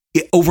up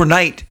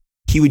overnight.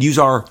 He would use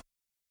our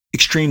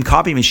Extreme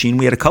copy machine.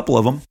 We had a couple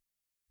of them.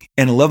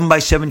 And 11 by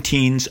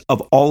 17s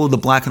of all of the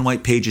black and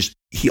white pages.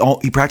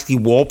 He practically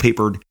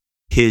wallpapered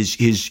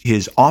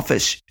his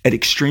office at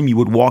Extreme. You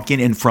would walk in,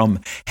 and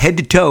from head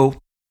to toe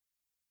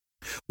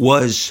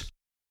was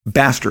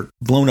Bastard,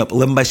 blown up,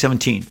 11 by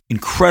 17.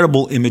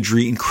 Incredible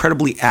imagery,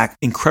 incredible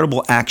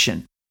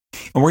action.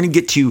 And we're going to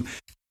get to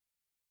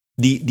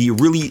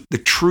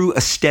the true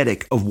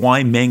aesthetic of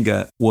why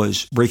manga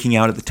was breaking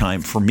out at the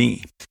time for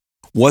me.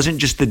 Wasn't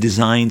just the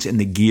designs and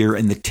the gear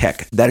and the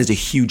tech. That is a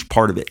huge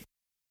part of it.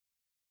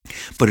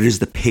 But it is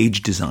the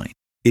page design.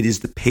 It is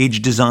the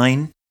page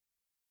design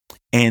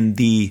and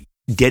the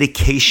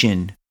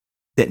dedication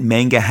that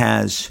manga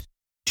has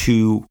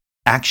to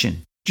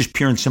action, just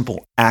pure and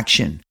simple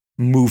action,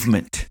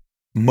 movement,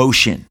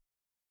 motion.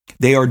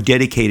 They are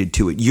dedicated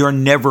to it. You're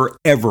never,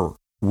 ever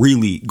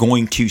really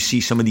going to see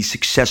some of these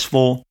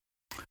successful,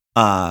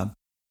 manga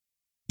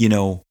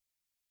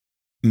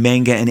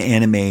and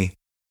anime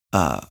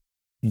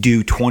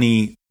do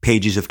 20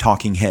 pages of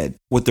talking head.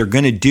 What they're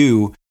going to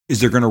do is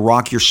they're going to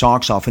rock your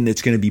socks off, and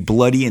it's going to be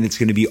bloody, and it's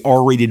going to be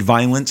R-rated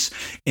violence,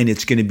 and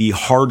it's going to be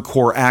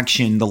hardcore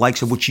action, the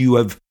likes of which you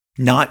have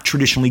not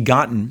traditionally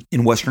gotten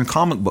in Western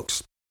comic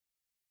books.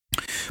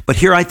 But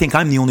here I think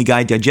I'm the only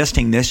guy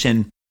digesting this,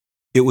 and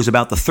it was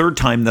about the third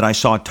time that I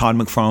saw Todd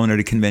McFarlane at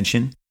a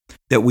convention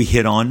that we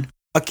hit on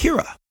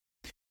Akira.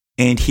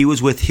 And he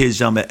was with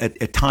his,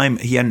 at time,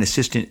 he had an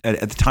assistant,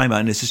 at the time,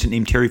 an assistant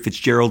named Terry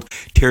Fitzgerald.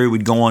 Terry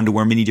would go on to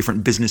wear many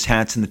different business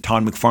hats in the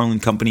Todd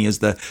McFarlane Company as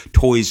the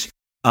toys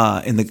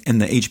in the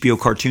HBO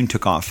cartoon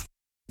took off.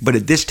 But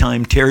at this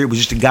time, Terry was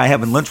just a guy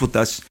having lunch with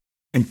us.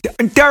 And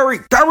Terry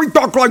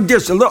talked like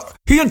this.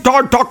 He and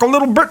Todd talk a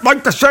little bit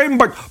like the same,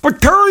 but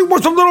Terry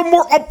was a little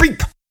more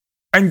upbeat.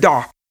 And,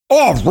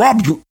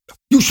 Rob,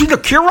 you seen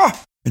Akira?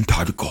 And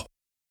Todd would go,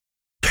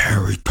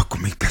 Terry took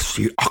me to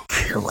see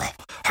Akira.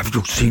 Have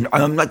you seen?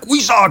 I'm like, we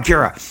saw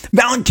Akira.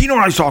 Valentino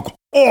and I saw.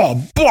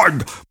 Oh,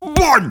 Bud.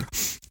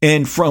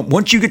 And from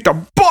once you get to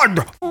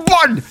Bud,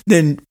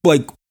 then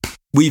like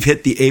we've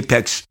hit the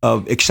apex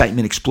of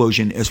excitement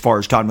explosion as far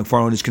as Todd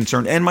McFarlane is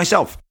concerned, and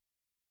myself.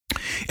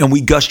 And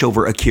we gushed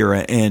over Akira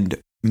and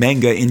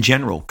manga in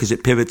general because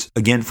it pivots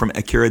again from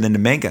Akira then to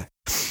manga.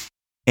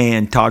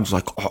 And Todd's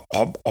like,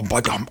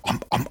 but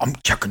I'm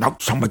checking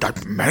out some of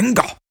that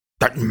manga.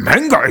 That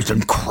manga is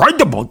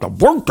incredible, the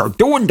work they're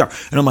doing there.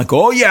 And I'm like,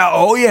 oh yeah.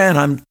 And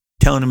I'm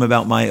telling him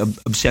about my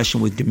obsession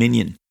with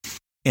Dominion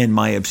and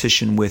my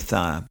obsession with,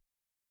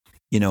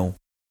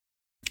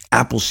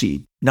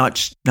 Appleseed. Not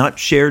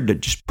shared, to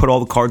just put all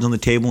the cards on the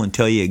table and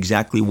tell you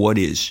exactly what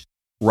is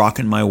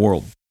rocking my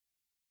world.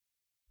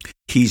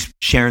 He's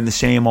sharing the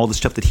same, all the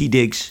stuff that he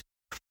digs.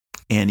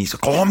 And he's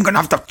like, I'm going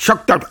to have to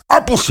check that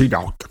Appleseed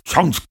out. That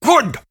sounds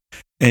good.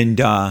 And,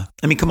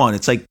 come on,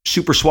 it's like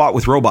Super SWAT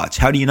with robots.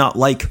 How do you not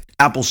like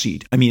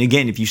Appleseed? I mean,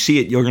 again, if you see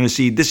it, you're going to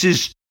see this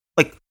is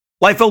like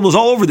Liefeld was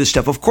all over this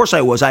stuff. Of course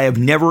I was. I have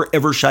never,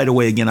 ever shied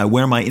away again. I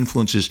wear my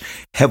influences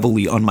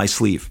heavily on my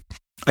sleeve.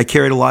 I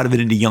carried a lot of it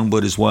into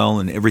Youngblood as well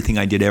and everything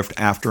I did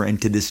after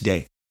and to this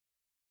day.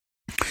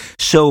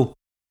 So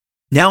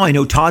now I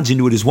know Todd's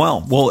into it as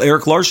well. Well,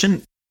 Eric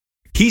Larson,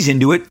 he's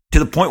into it to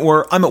the point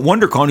where I'm at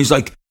WonderCon. He's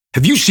like,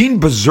 have you seen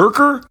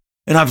Berserker?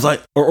 And I was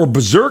like, or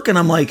Berserk? And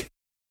I'm like,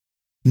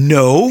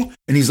 no.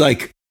 And he's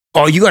like,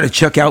 oh, you got to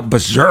check out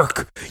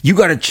Berserk.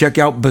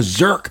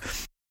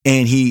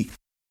 And he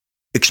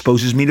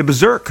exposes me to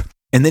Berserk.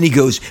 And then he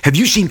goes, have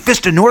you seen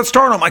Fist of North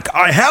Star? And I'm like,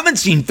 I haven't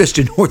seen Fist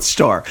of North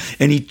Star.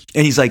 And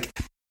he's like,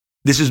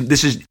 this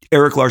is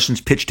Eric Larson's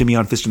pitch to me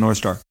on Fist of North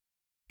Star.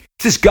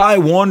 It's this guy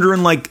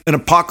wandering like an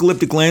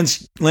apocalyptic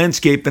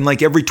landscape, and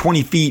like every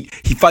 20 feet,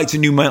 he fights a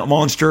new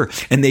monster,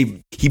 and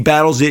he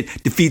battles it,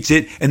 defeats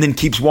it, and then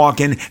keeps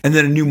walking, and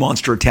then a new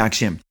monster attacks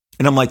him.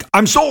 And I'm like,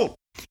 I'm sold.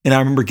 And I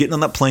remember getting on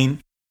that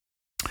plane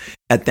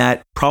at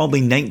that probably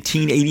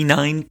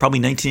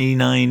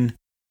 1989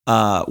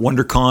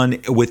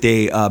 WonderCon with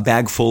a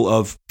bag full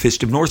of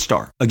Fist of North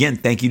Star. Again,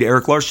 thank you to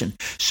Eric Larson.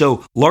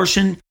 So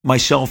Larson,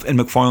 myself, and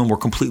McFarlane were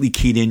completely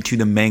keyed into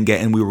the manga,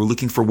 and we were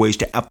looking for ways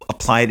to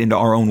apply it into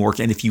our own work.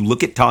 And if you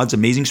look at Todd's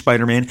Amazing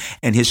Spider-Man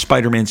and his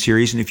Spider-Man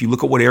series, and if you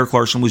look at what Eric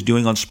Larson was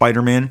doing on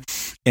Spider-Man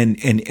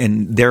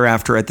and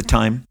thereafter at the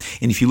time,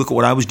 and if you look at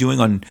what I was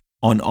doing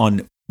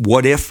on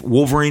What If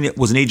Wolverine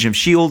was an Agent of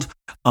S.H.I.E.L.D.,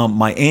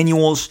 my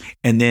annuals,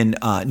 and then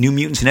New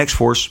Mutants and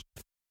X-Force,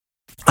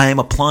 I am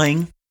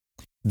applying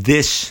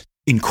this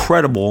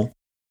incredible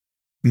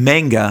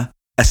manga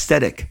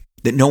aesthetic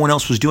that no one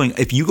else was doing.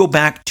 If you go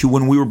back to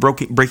when we were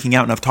breaking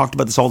out, and I've talked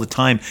about this all the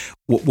time,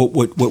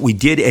 what we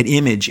did at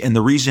Image, and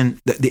the reason,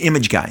 the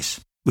Image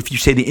guys, if you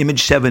say the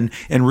Image 7,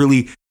 and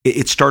really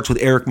it starts with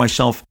Eric,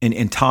 myself,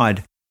 and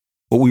Todd,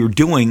 what we were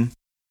doing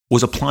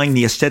was applying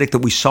the aesthetic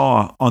that we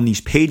saw on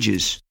these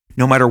pages,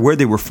 no matter where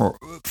they were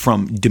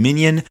from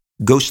Dominion,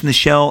 Ghost in the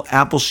Shell,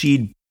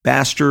 Appleseed,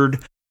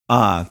 Bastard,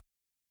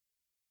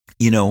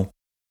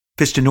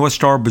 Fist of North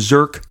Star,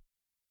 Berserk.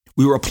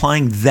 We were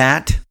applying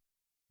that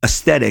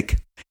aesthetic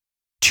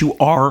to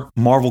our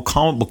Marvel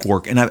comic book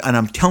work. And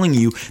I'm telling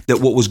you that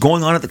what was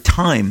going on at the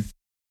time,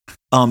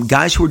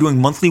 guys who were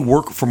doing monthly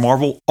work for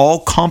Marvel,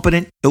 all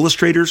competent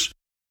illustrators,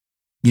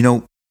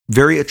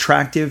 very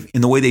attractive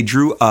in the way they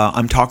drew.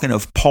 I'm talking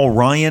of Paul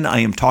Ryan. I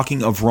am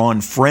talking of Ron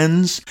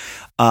Frenz.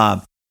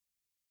 At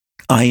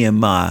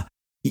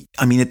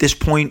this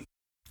point,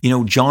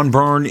 John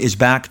Byrne is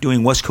back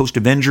doing West Coast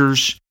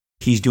Avengers.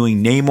 He's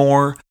doing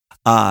Namor.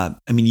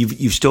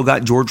 You've still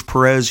got George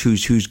Perez,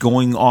 who's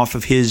going off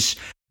of his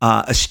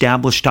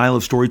established style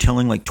of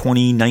storytelling, like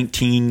 20,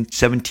 19,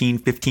 17,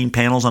 15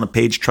 panels on a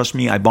page. Trust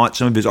me, I bought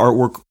some of his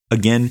artwork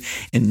again,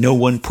 and no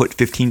one put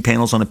 15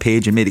 panels on a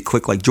page and made it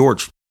quick like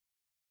George.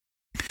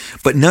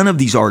 But none of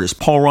these artists,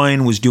 Paul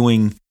Ryan was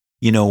doing,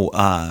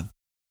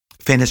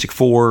 Fantastic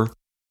Four.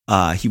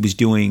 He was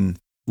doing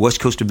West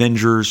Coast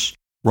Avengers.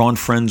 Ron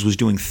Frenz was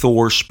doing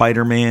Thor,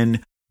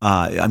 Spider-Man.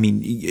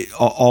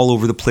 All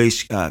over the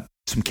place.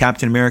 Some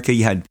Captain America.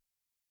 You had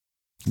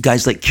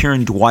guys like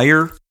Kieran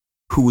Dwyer,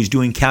 who was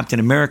doing Captain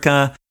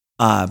America.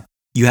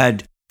 You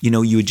had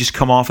just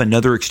come off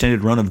another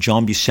extended run of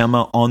John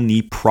Buscema on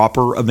the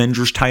proper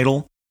Avengers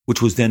title,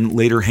 which was then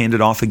later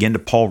handed off again to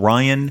Paul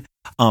Ryan.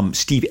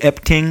 Steve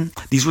Epting.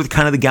 These were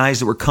the guys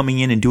that were coming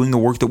in and doing the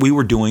work that we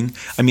were doing.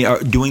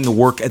 Doing the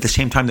work at the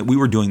same time that we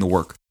were doing the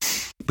work.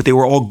 But they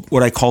were all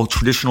what I call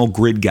traditional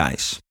grid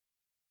guys.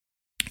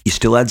 You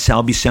still had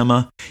Sal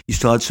Buscema. You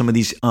still had some of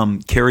these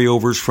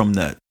carryovers from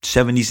the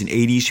 70s and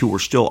 80s who were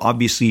still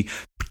obviously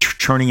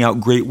churning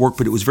out great work,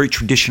 but it was very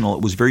traditional.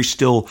 It was very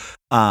still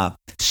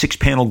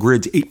 6-panel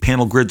grids,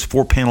 8-panel grids,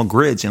 4-panel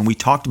grids. And we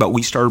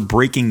started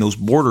breaking those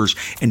borders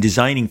and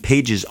designing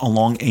pages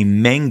along a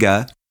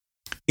manga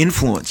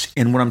influence.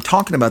 And when I'm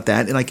talking about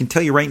that, and I can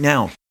tell you right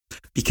now,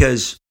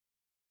 because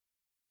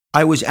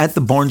I was at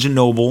the Barnes &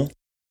 Noble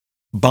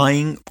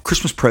buying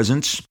Christmas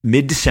presents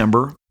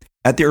mid-December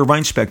at the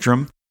Irvine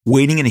Spectrum,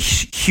 waiting in a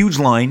huge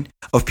line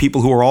of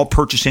people who are all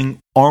purchasing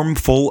arms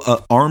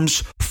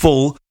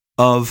full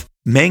of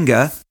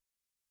manga.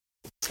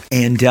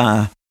 And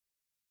I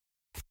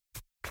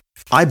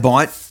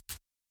bought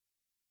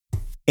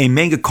a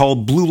manga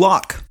called Blue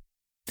Lock.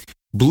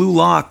 Blue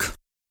Lock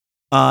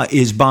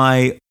is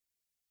by,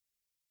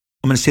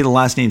 I'm going to say the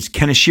last names,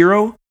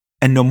 Kenishiro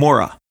and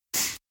Nomura.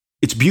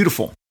 It's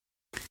beautiful.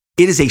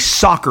 It is a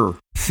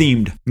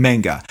soccer-themed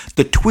manga.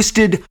 The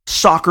twisted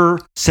soccer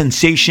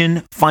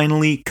sensation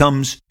finally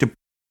comes to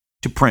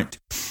print.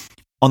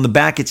 On the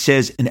back, it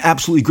says, an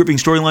absolutely gripping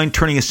storyline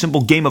turning a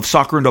simple game of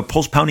soccer into a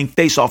pulse-pounding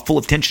face-off full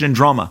of tension and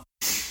drama.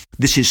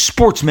 This is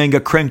sports manga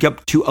cranked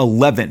up to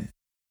 11,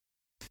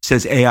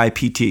 says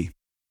AIPT.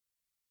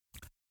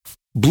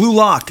 Blue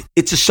Lock,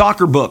 it's a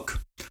soccer book.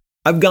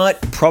 I've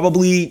got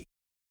probably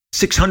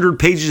 600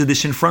 pages of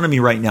this in front of me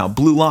right now.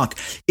 Blue Lock.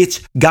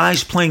 It's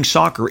guys playing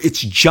soccer. It's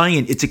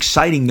giant. It's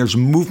exciting. There's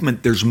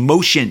movement. There's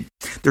motion.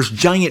 There's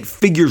giant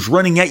figures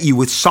running at you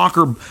with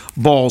soccer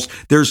balls.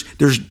 There's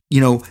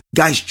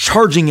guys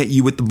charging at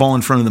you with the ball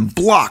in front of them.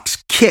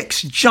 Blocks,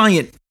 kicks,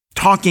 giant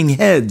talking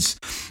heads.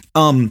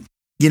 If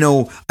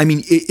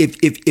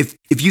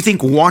you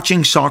think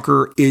watching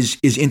soccer is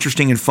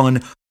interesting and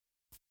fun,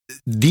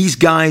 these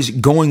guys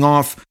going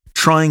off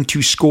trying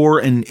to score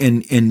and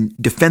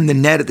defend the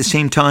net at the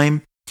same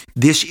time.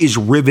 This is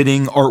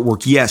riveting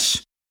artwork.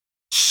 Yes,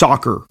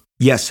 soccer.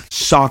 Yes,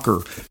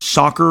 soccer.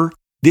 Soccer.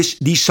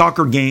 These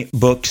soccer game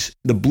books,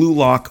 the Blue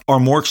Lock, are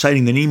more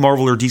exciting than any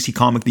Marvel or DC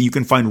comic that you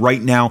can find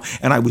right now.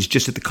 And I was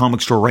just at the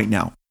comic store right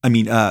now.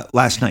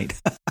 Last night.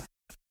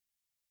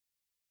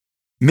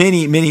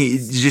 Many.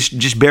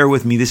 Just bear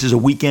with me. This is a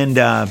weekend.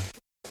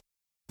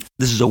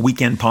 This is a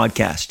weekend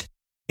podcast.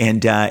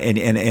 And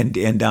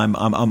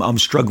I'm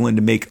struggling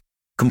to make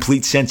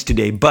complete sense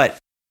today. But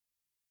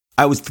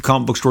I was at the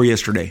comic book store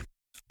yesterday.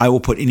 I will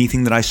put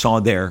anything that I saw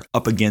there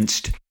up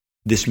against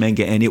this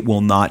manga, and it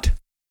will not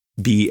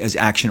be as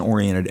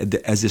action-oriented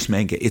as this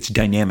manga. It's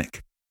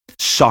dynamic.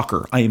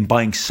 Soccer. I am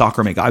buying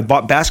soccer manga. I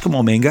bought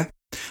basketball manga.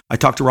 I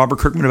talked to Robert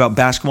Kirkman about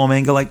basketball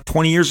manga like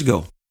 20 years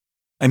ago.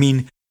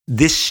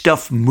 This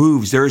stuff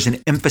moves. There is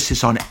an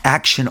emphasis on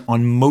action,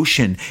 on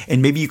motion,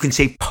 and maybe you can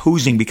say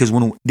posing, because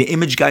when the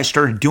Image guy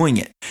started doing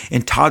it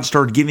and Todd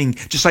started giving,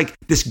 just like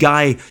this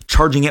guy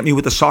charging at me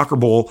with a soccer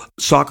ball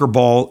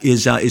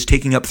is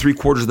taking up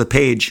 3/4 of the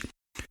page.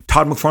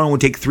 Todd McFarlane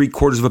would take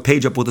 3/4 of a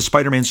page up with a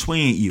Spider-Man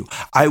swinging at you.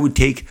 I would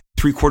take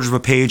 3/4 of a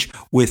page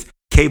with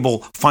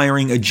Cable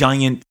firing a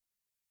giant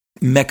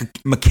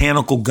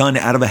mechanical gun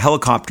out of a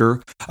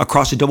helicopter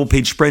across a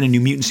double-page spread in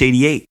New Mutants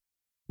 88.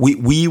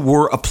 We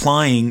were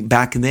applying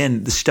back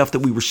then the stuff that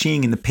we were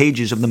seeing in the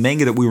pages of the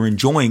manga that we were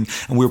enjoying,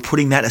 and we were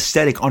putting that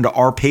aesthetic onto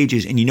our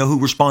pages. And you know who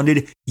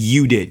responded?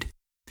 You did.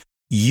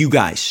 You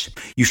guys.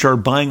 You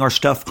started buying our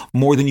stuff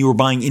more than you were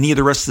buying any of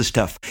the rest of the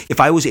stuff. If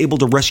I was able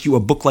to rescue a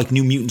book like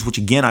New Mutants, which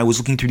again, I was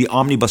looking through the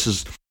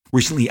omnibuses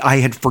recently,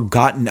 I had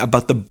forgotten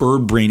about the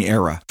Bird Brain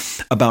era.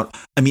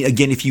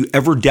 If you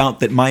ever doubt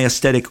that my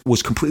aesthetic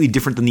was completely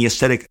different than the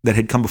aesthetic that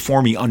had come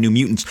before me on New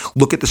Mutants,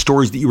 look at the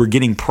stories that you were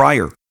getting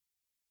prior.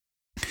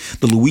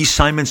 The Louise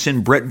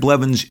Simonson, Brett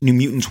Blevins New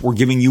Mutants were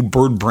giving you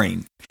Bird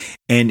Brain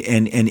and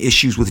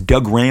issues with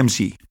Doug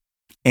Ramsey.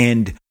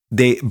 And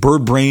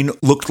Bird Brain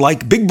looked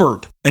like Big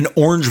Bird, an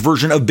orange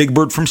version of Big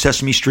Bird from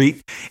Sesame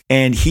Street.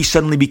 And he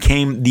suddenly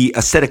became the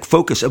aesthetic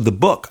focus of the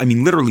book.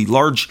 Literally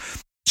large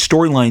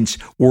storylines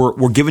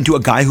were given to a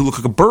guy who looked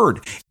like a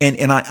bird.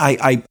 And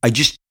I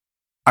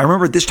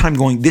remember at this time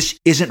going, this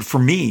isn't for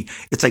me.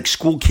 It's like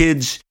school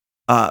kids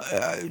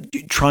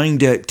trying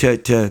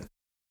to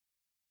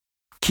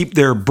keep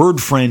their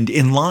bird friend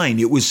in line.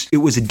 It was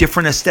a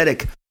different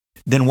aesthetic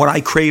than what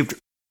I craved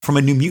from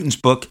a New Mutants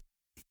book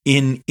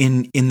in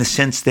the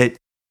sense that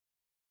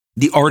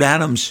the Art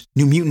Adams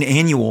New Mutant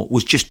Annual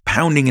was just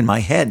pounding in my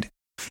head,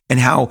 and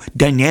how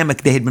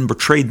dynamic they had been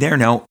portrayed there.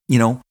 Now,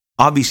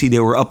 obviously they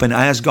were up in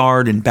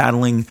Asgard and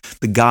battling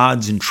the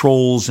gods and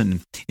trolls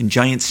and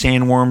giant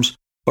sandworms.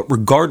 But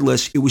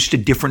regardless, it was just a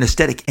different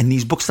aesthetic. And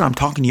these books that I'm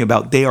talking to you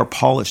about, they are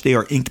polished. They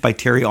are inked by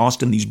Terry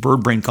Austin, these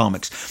Bird Brain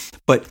comics.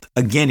 But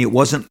again, it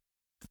wasn't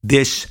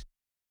this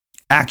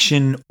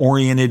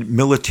action-oriented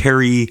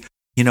military,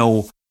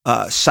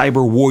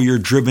 cyber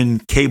warrior-driven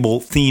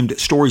Cable-themed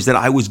stories that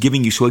I was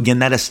giving you. So again,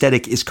 that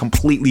aesthetic is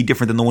completely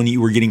different than the one that you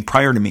were getting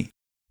prior to me.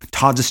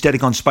 Todd's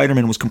aesthetic on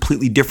Spider-Man was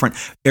completely different.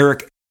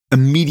 Eric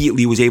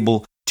immediately was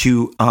able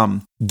to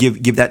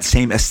give that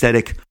same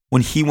aesthetic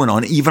when he went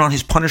on, even on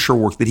his Punisher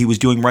work that he was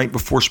doing right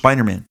before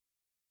Spider-Man.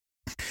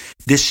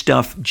 This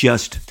stuff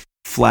just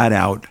flat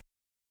out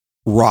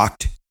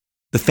rocked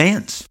the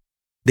fans.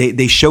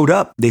 They showed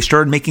up. They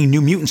started making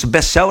New Mutants a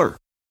bestseller,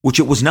 which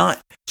it was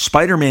not.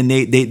 Spider-Man,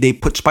 they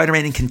put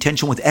Spider-Man in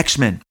contention with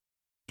X-Men.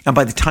 And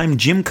by the time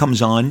Jim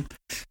comes on,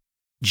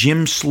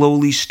 Jim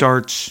slowly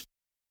starts,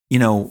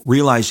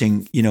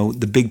 realizing,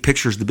 the big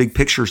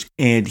pictures,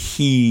 and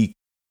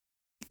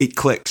it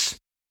clicks.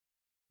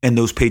 And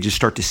those pages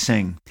start to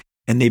sing.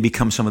 And they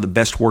become some of the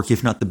best work,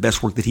 if not the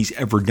best work that he's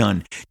ever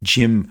done.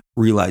 Jim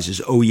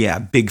realizes, oh yeah,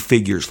 big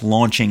figures,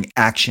 launching,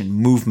 action,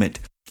 movement.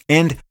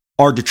 And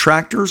our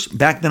detractors,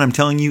 back then I'm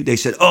telling you, they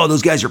said, oh,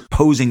 those guys are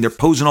posing. They're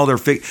posing all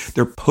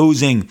they're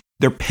posing.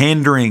 They're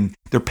pandering.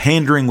 They're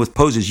pandering with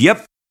poses.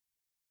 Yep.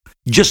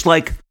 Just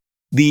like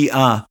the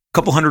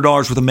couple $100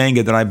 worth of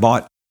manga that I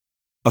bought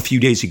a few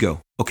days ago.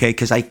 Okay.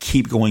 Because I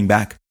keep going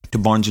back to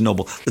Barnes &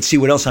 Noble. Let's see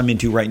what else I'm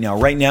into right now.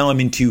 Right now I'm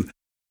into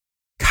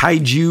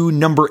Kaiju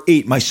number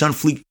 8. My son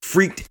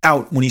freaked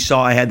out when he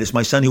saw I had this.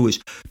 My son, who was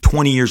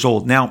 20 years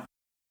old. Now,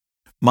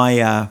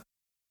 my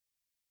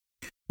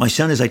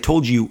son, as I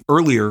told you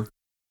earlier,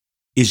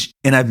 is,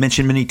 and I've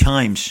mentioned many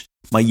times,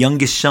 my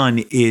youngest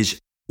son is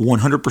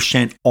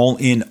 100% all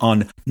in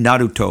on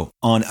Naruto,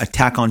 on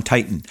Attack on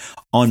Titan,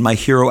 on My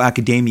Hero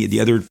Academia.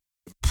 The other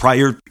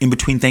prior, in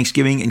between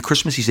Thanksgiving and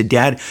Christmas, he said,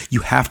 Dad,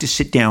 you have to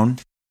sit down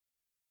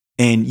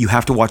and you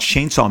have to watch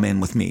Chainsaw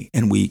Man with me.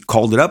 And we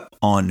called it up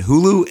on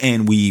Hulu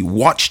and we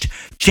watched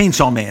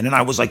Chainsaw Man. And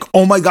I was like,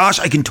 oh my gosh,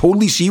 I can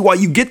totally see why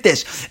you get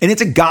this. And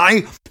it's a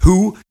guy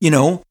who,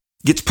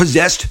 gets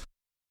possessed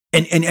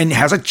and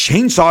has a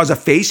chainsaw as a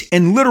face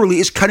and literally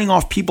is cutting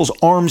off people's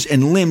arms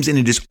and limbs. And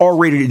it is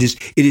R-rated.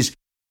 It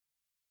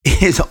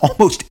is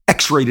almost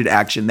X-rated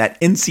action, that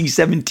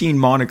NC-17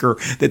 moniker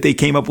that they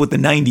came up with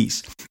in the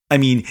 90s. I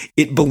mean,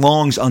 it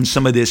belongs on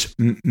some of this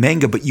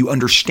manga, but you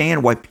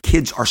understand why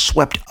kids are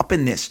swept up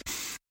in this.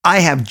 I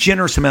have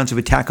generous amounts of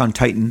Attack on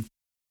Titan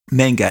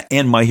manga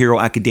and My Hero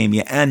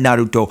Academia and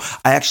Naruto.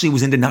 I actually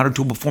was into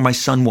Naruto before my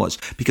son was,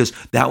 because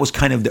that was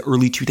kind of the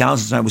early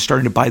 2000s and I was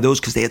starting to buy those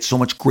because they had so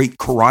much great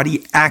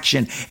karate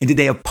action. And did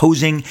they have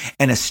posing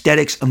and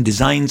aesthetics and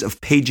designs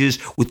of pages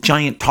with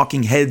giant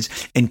talking heads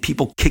and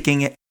people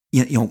kicking it,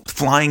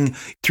 flying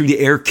through the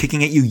air,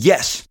 kicking at you?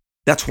 Yes,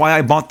 that's why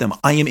I bought them.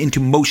 I am into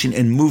motion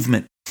and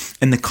movement.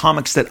 And the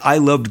comics that I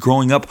loved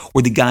growing up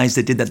were the guys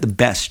that did that the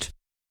best.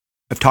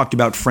 I've talked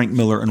about Frank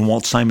Miller and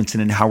Walt Simonson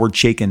and Howard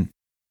Chaykin.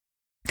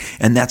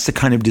 And that's the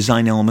kind of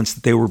design elements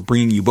that they were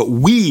bringing you. But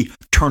we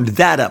turned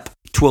that up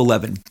to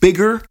 11.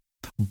 Bigger,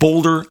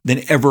 bolder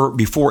than ever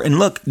before. And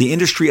look, the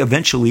industry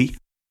eventually,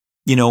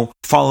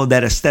 followed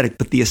that aesthetic.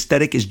 But the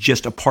aesthetic is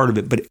just a part of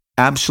it. But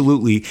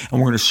absolutely,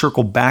 and we're going to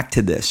circle back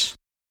to this.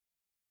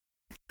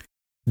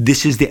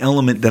 This is the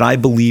element that I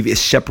believe is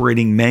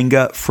separating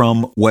manga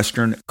from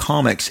Western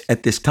comics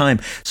at this time.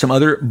 Some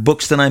other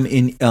books that I'm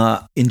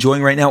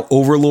enjoying right now: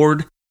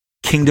 Overlord,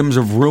 Kingdoms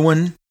of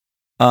Ruin,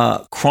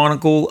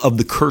 Chronicle of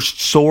the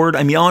Cursed Sword.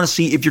 I mean,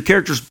 honestly, if your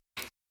character's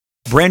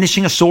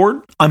brandishing a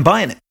sword, I'm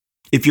buying it.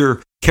 If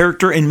your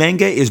character in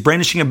manga is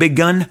brandishing a big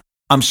gun,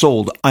 I'm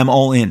sold. I'm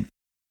all in.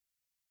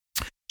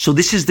 So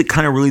this is the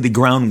kind of really the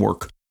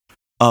groundwork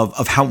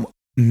of how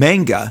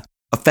manga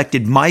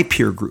affected my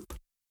peer group.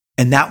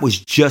 And that was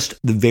just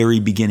the very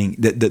beginning.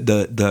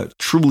 The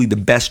truly the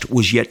best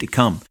was yet to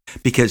come.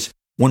 Because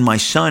when my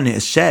son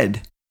has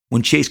said,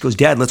 when Chase goes,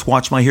 Dad, let's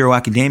watch My Hero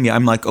Academia,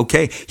 I'm like,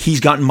 okay. He's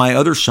gotten my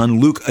other son,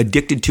 Luke,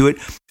 addicted to it.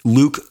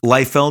 Luke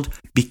Liefeld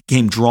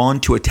became drawn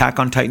to Attack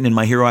on Titan and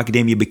My Hero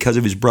Academia because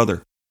of his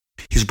brother.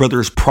 His brother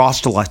is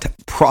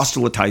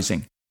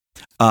proselytizing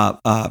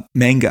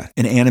manga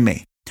and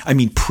anime. I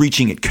mean,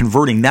 preaching it,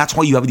 converting. That's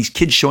why you have these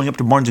kids showing up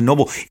to Barnes &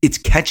 Noble. It's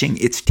catching,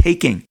 it's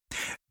taking.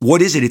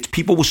 What is it? It's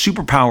people with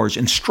superpowers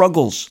and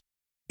struggles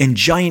and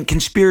giant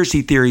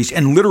conspiracy theories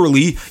and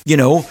literally,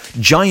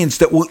 giants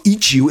that will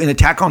eat you in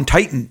Attack on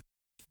Titan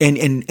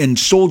and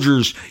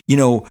soldiers,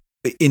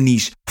 in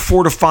these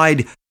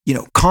fortified,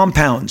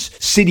 compounds,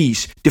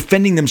 cities,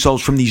 defending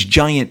themselves from these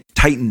giant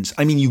titans.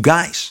 I mean, you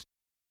guys,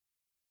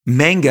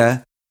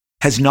 manga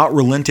has not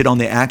relented on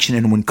the action.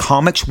 And when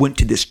comics went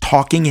to this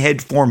talking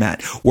head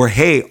format where,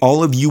 hey,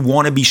 all of you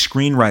want to be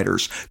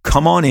screenwriters,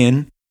 come on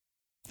in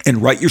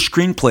and write your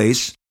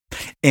screenplays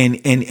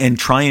and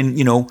try and,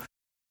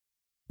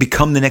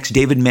 become the next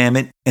David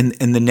Mamet and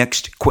the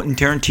next Quentin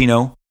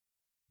Tarantino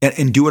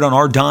and do it on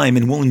our dime,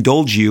 and we'll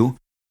indulge you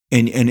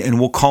and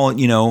we'll call it,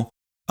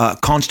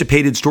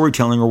 constipated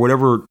storytelling or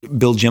whatever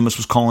Bill Jemas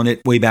was calling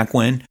it way back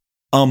when.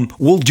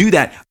 We'll do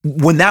that.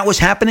 When that was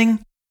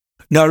happening,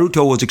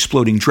 Naruto was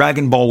exploding.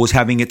 Dragon Ball was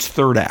having its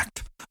third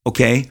act.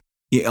 Okay,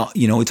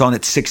 it's on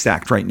its sixth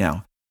act right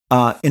now.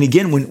 And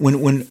again,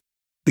 when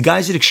the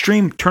guys at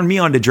Extreme turned me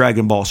on to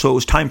Dragon Ball, so it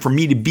was time for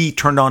me to be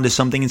turned on to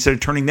something instead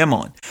of turning them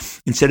on.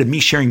 Instead of me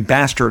sharing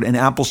Bastard and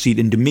Appleseed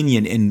and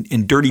Dominion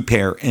and Dirty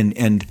Pair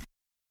and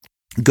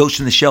Ghost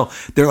in the Shell,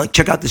 they're like,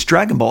 check out this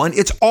Dragon Ball. And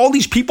it's all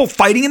these people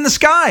fighting in the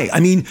sky. I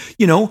mean,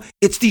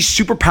 it's these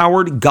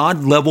superpowered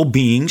God-level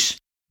beings,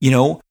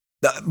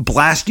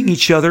 blasting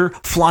each other,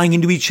 flying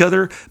into each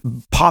other,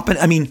 popping.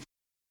 I mean,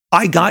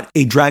 I got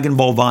a Dragon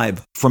Ball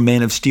vibe from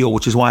Man of Steel,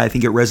 which is why I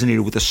think it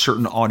resonated with a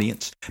certain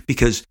audience.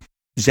 Because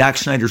Zack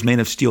Snyder's Man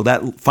of Steel,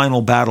 that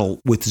final battle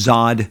with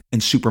Zod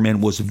and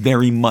Superman was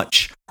very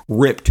much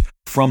ripped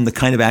from the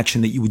kind of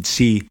action that you would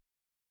see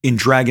in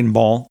Dragon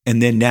Ball,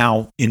 and then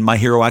now in My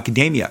Hero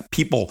Academia.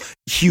 People,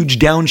 huge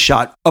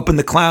downshot up in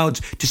the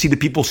clouds to see the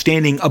people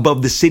standing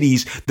above the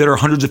cities that are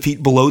hundreds of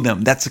feet below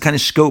them. That's the kind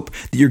of scope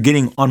that you're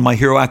getting on My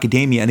Hero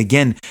Academia. And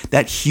again,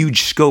 that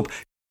huge scope.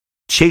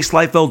 Chase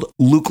Liefeld,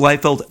 Luke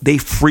Liefeld, they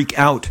freak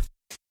out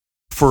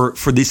for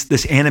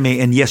this anime.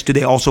 And yes, do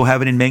they also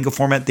have it in manga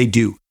format? They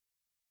do.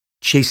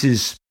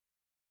 Chase's,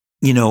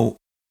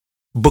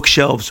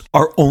 bookshelves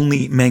are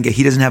only manga.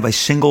 He doesn't have a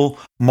single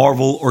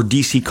Marvel or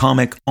DC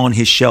comic on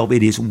his shelf.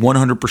 It is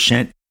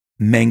 100%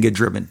 manga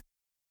driven.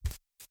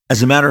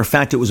 As a matter of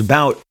fact, it was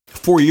about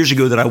 4 years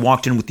ago that I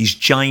walked in with these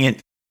giant,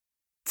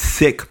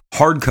 thick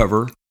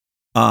hardcover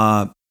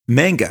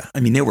manga. I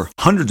mean, they were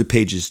hundreds of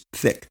pages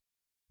thick.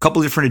 A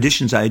couple of different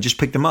editions. I had just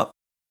picked them up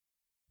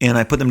and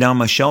I put them down on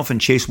my shelf,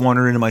 and Chase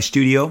wandered into my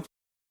studio.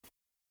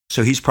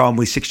 So he's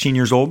probably 16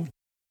 years old.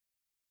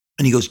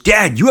 And he goes,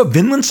 "Dad, you have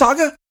Vinland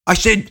Saga?" I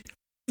said,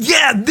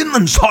 "Yeah,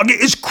 Vinland Saga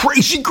is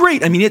crazy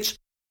great." I mean, it's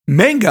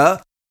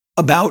manga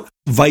about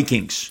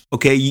Vikings.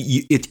 Okay,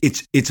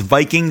 it's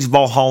Vikings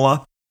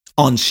Valhalla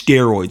on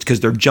steroids because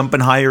they're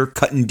jumping higher,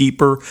 cutting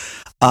deeper.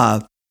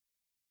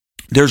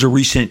 There's a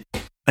recent,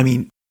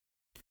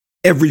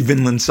 every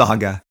Vinland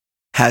Saga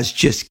has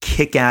just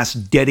kick-ass,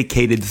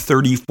 dedicated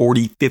 30,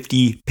 40,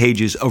 50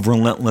 pages of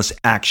relentless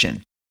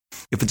action.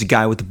 If it's a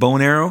guy with a bow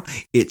and arrow,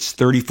 it's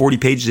 30, 40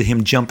 pages of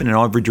him jumping in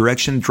every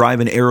direction,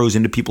 driving arrows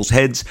into people's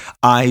heads,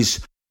 eyes,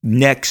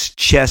 necks,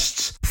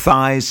 chests,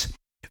 thighs.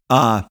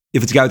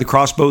 If it's a guy with a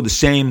crossbow, the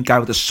same. Guy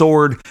with a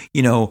sword,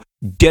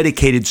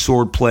 dedicated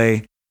sword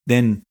play.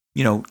 Then,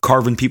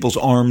 carving people's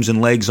arms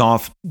and legs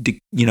off,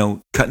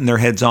 cutting their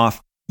heads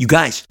off. You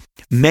guys,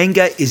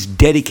 manga is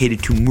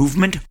dedicated to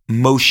movement,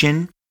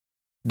 motion,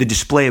 the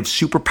display of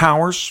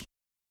superpowers,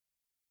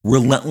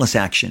 relentless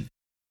action.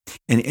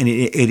 And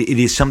it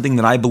is something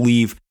that I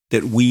believe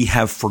that we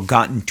have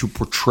forgotten to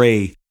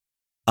portray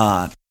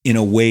in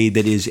a way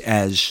that is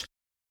as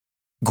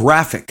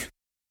graphic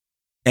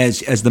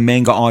as the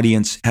manga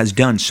audience has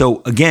done.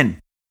 So again,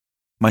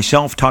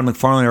 myself, Todd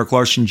McFarlane, Eric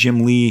Larson,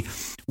 Jim Lee,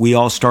 we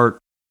all start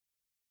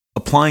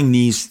applying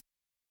these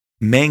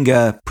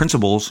manga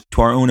principles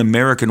to our own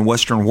American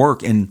Western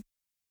work.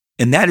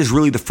 And that is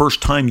really the first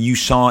time you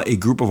saw a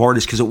group of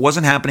artists, because it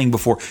wasn't happening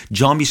before.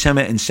 John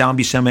Buscema and Sal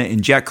Buscema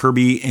and Jack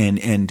Kirby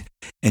and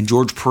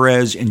George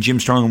Perez and Jim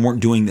Starlin weren't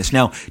doing this.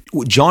 Now,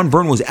 John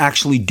Byrne was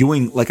actually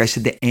doing, like I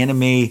said, the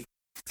anime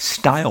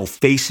style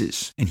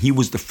faces, and he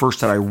was the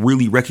first that I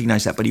really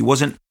recognized that, but he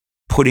wasn't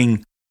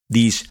putting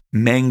these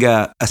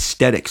manga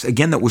aesthetics,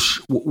 again, that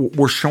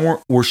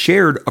were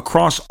shared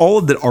across all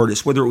of the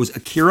artists, whether it was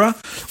Akira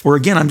or,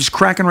 again, I'm just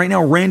cracking right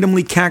now,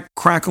 randomly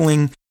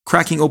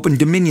cracking open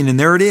Dominion, and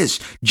there it is,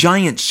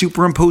 giant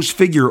superimposed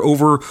figure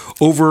over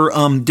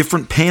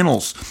different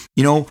panels,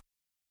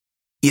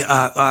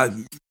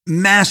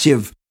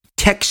 massive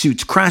tech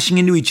suits crashing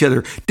into each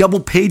other, double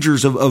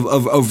pagers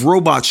of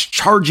robots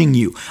charging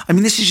you. I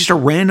mean, this is just a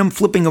random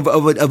flipping of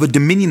a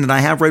Dominion that I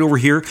have right over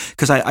here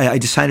because I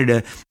decided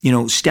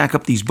to stack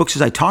up these books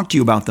as I talk to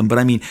you about them. But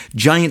I mean,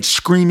 giant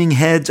screaming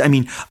heads. I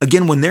mean,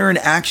 again, when they're in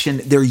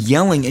action, they're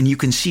yelling, and you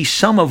can see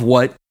some of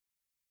what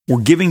we're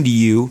giving to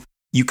you.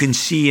 You can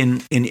see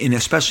in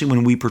especially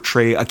when we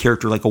portray a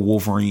character like a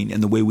Wolverine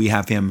and the way we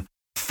have him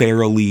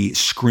fairly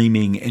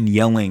screaming and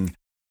yelling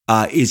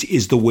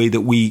is the way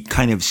that we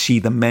kind of see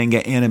the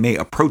manga anime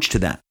approach to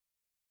that.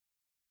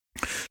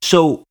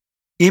 So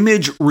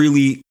Image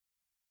really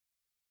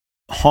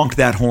honked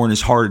that horn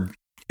as hard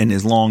and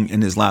as long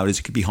and as loud as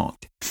it could be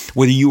honked,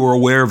 whether you were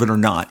aware of it or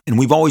not. And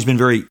we've always been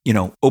very,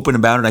 open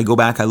about it. I go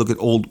back, I look at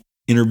old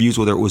interviews,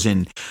 whether it was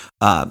in,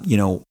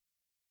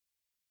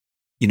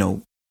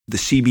 the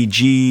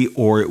CBG,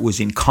 or it was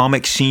in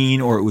Comic Scene,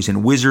 or it was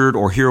in Wizard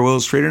or Hero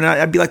Illustrated, and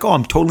I'd be like, oh,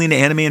 I'm totally into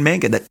anime and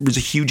manga. That was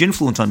a huge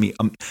influence on me,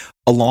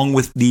 along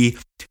with the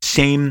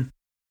same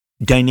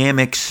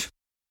dynamics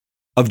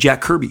of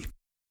Jack Kirby.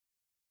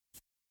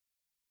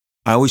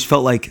 I always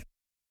felt like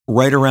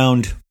right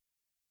around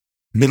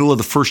middle of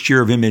the first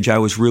year of Image, I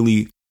was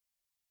really,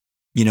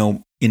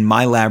 in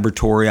my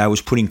laboratory, I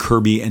was putting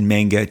Kirby and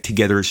manga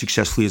together as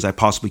successfully as I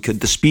possibly could.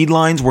 The speed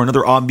lines were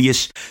another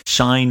obvious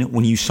sign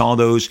when you saw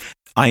those.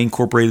 I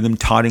incorporated them.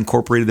 Todd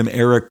incorporated them.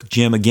 Eric,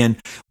 Jim, again,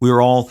 we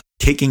were all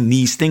taking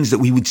these things that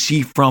we would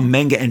see from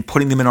manga and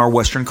putting them in our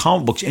Western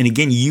comic books. And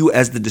again, you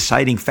as the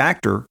deciding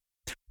factor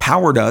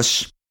powered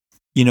us,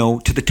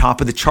 to the top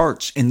of the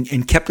charts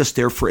and kept us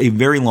there for a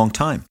very long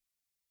time.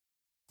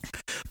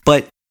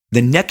 But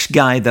the next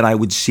guy that I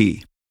would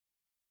see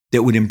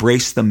that would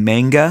embrace the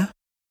manga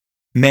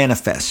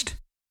manifest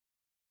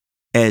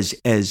as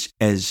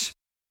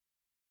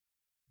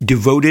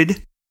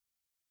devoted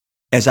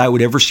as I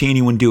would ever see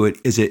anyone do it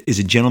is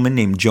a gentleman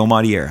named Joe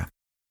Madureira.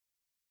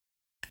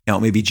 Now,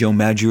 it may be Joe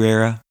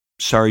Madureira.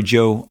 Sorry,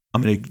 Joe.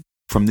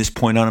 From this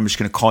point on, I'm just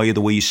going to call you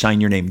the way you sign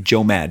your name,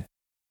 Joe Mad.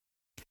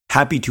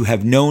 Happy to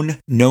have known,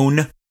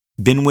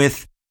 been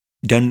with,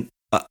 done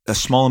a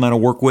small amount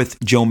of work with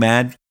Joe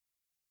Mad.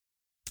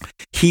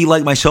 He,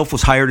 like myself,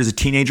 was hired as a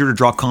teenager to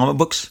draw comic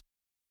books.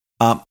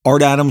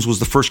 Art Adams was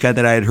the first guy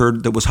that I had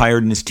heard that was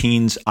hired in his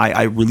teens.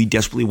 I really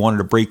desperately wanted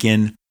to break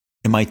in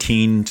my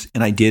teens,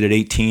 and I did at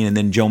 18. And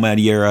then Joe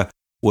Madureira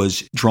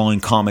was drawing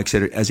comics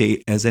as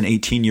an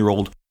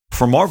 18-year-old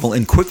for Marvel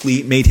and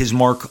quickly made his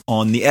mark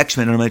on the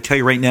X-Men. And I'm going to tell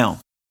you right now,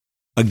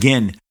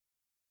 again,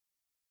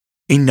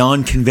 a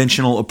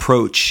non-conventional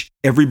approach.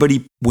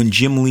 Everybody, when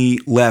Jim Lee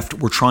left,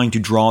 were trying to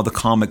draw the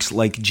comics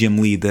like Jim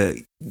Lee,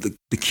 the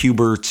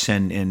Kuberts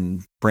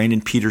and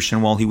Brandon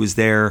Peterson while he was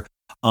there.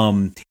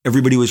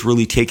 Everybody was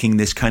really taking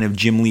this kind of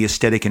Jim Lee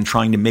aesthetic and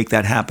trying to make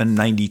that happen,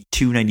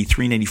 92,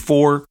 93,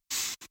 94.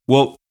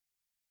 Well,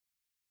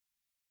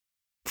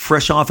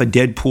 fresh off a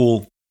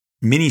Deadpool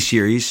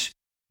miniseries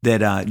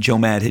that Joe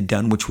Mad had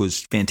done, which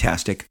was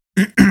fantastic.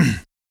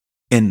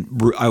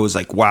 And I was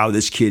like, wow,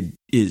 this kid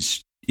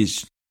is a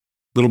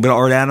little bit of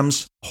Art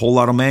Adams, a whole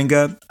lot of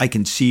manga. I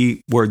can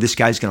see where this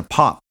guy's going to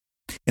pop.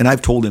 And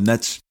I've told him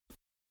that's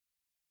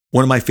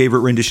one of my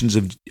favorite renditions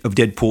of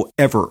Deadpool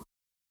ever.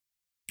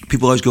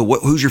 People always go,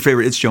 who's your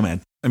favorite? It's Joe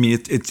Mad. I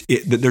mean,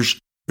 there's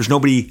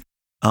nobody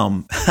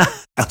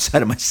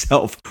outside of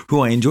myself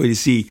who I enjoy to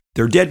see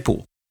their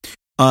Deadpool.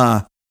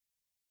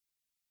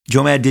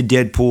 Joe Mad did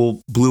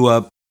Deadpool, blew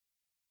up.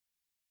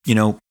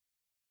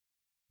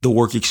 The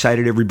work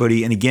excited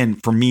everybody. And again,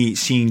 for me,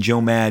 seeing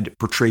Joe Mad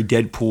portray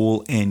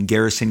Deadpool and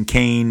Garrison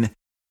Kane,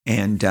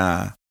 and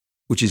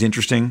which is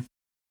interesting.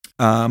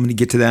 I'm going to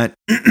get to that.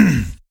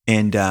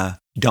 And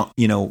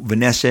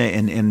Vanessa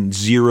and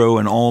Zero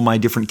and all my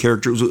different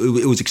characters.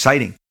 It was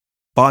exciting.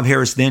 Bob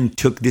Harras then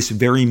took this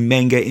very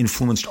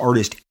manga-influenced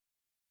artist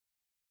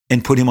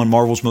and put him on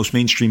Marvel's most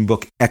mainstream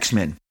book,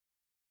 X-Men.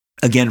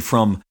 Again,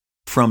 from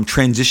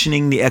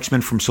transitioning the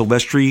X-Men from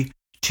Silvestri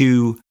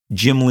to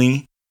Jim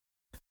Lee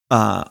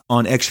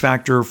on X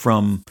Factor,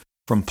 from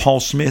Paul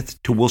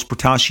Smith to Whilce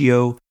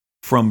Portacio,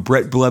 from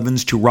Brett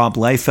Blevins to Rob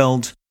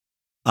Liefeld,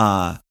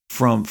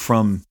 from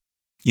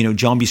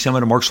John Buscema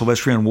to Mark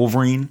Silvestri on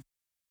Wolverine.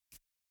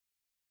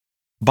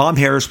 Bob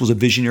Harras was a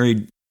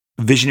visionary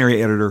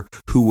editor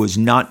who was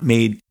not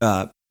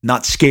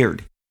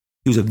scared.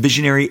 He was a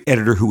visionary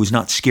editor who was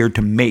not scared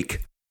to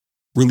make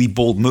really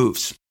bold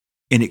moves.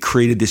 And it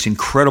created this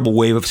incredible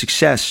wave of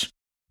success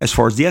as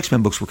far as the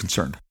X-Men books were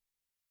concerned.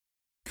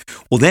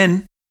 Well,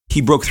 then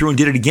he broke through and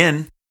did it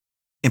again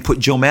and put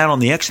Joe Mad on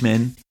the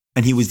X-Men,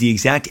 and he was the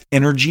exact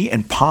energy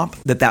and pop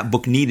that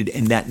book needed.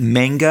 And that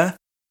manga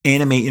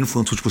anime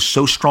influence, which was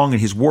so strong in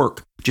his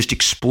work, just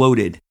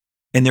exploded.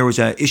 And there was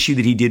an issue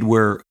that he did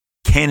where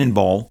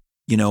Cannonball,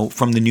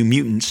 from the New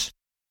Mutants,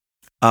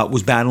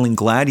 was battling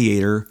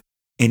Gladiator,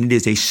 and it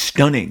is a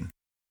stunning,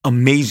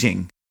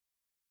 amazing,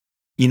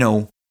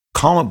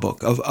 comic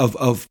book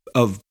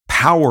of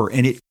power,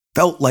 and it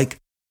felt like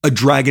a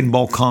Dragon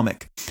Ball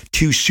comic.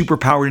 Two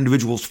superpowered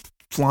individuals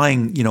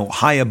flying,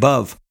 high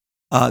above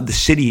the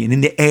city and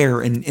in the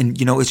air, and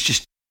it's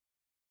just,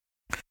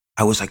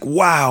 I was like,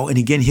 wow. And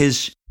again,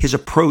 his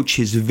approach,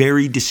 his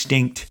very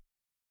distinct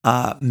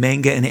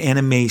manga and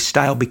anime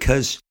style,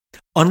 because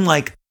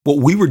unlike what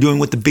we were doing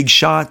with the big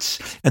shots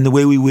and the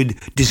way we would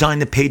design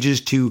the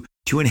pages to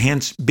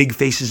enhance big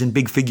faces and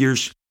big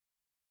figures,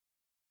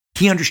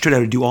 he understood how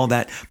to do all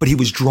that, but he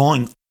was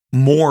drawing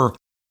more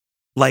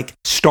like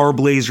Star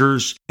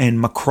Blazers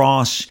and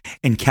Macross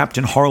and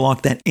Captain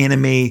Harlock, that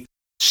anime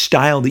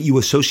style that you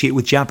associate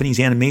with Japanese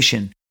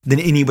animation, than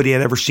anybody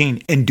had ever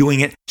seen, and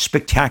doing it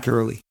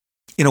spectacularly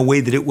in a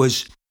way that it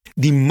was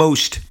the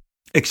most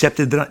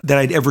accepted that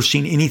I'd ever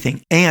seen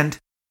anything. And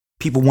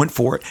people went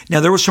for it.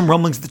 Now, there was some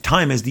rumblings at the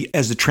time as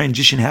the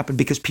transition happened,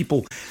 because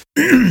people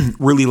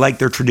really liked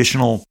their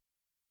traditional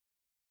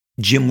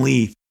Jim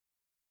Lee,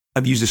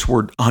 I've used this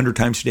word 100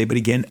 times today, but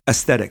again,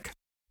 aesthetic.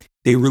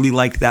 They really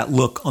liked that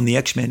look on the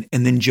X-Men.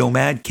 And then Joe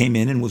Mad came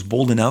in and was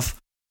bold enough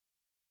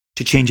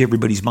to change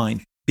everybody's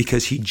mind,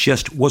 because he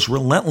just was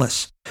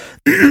relentless.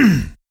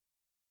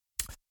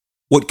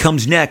 What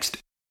comes next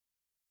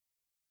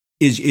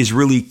is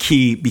really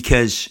key,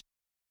 because,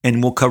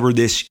 and we'll cover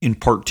this in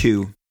part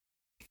 2,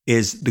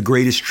 is the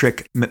greatest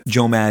trick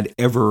Joe Mad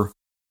ever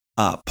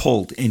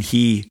pulled. And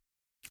he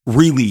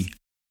really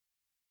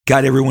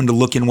got everyone to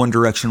look in one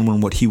direction when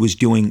what he was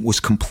doing was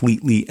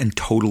completely and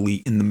totally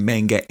in the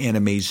manga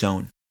anime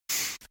zone.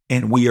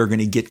 and we are going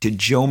to get to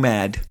Joe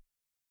Mad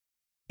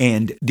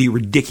and the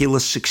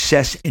ridiculous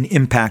success and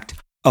impact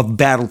of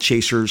Battle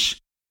Chasers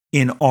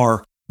in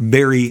our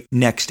very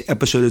next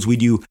episode as we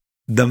do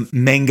the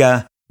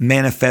Manga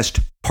Manifest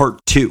Part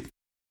 2.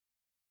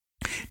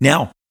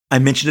 Now, I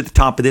mentioned at the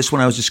top of this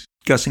when I was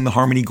discussing the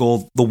Harmony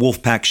Gold, the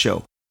Wolfpack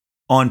show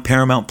on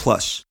Paramount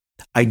Plus.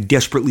 I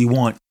desperately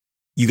want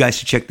you guys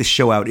to check this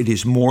show out. It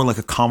is more like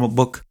a comic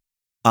book,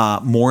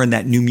 more in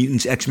that New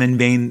Mutants X-Men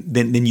vein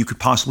than you could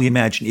possibly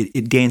imagine.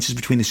 It dances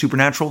between the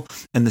supernatural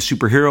and the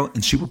superhero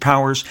and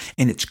superpowers,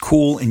 and it's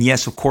cool. And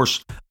yes, of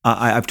course,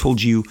 I've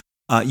told you,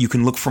 you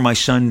can look for my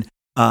son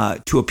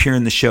to appear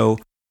in the show,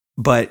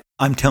 but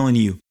I'm telling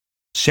you,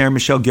 Sarah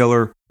Michelle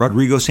Gellar,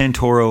 Rodrigo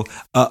Santoro,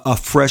 a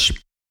fresh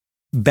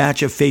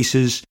batch of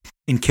faces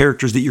and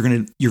characters that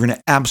you're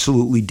gonna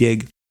absolutely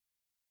dig.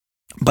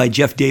 By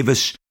Jeff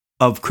Davis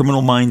of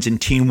Criminal Minds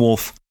and Teen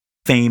Wolf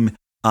fame,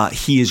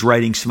 he is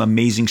writing some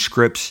amazing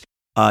scripts.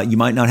 You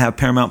might not have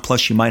Paramount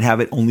Plus, you might have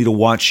it only to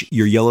watch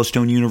your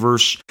Yellowstone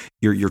universe,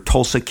 your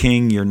Tulsa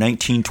King, your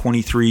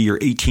 1923, your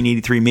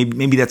 1883.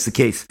 Maybe that's the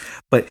case,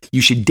 but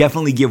you should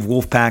definitely give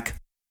Wolfpack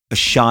a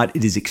shot.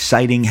 It is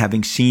exciting,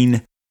 having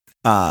seen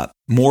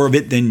more of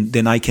it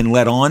than I can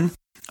let on.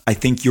 I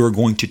think you're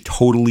going to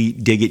totally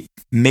dig it.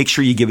 Make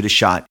sure you give it a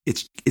shot.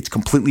 It's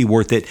completely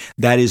worth it.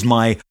 That is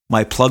my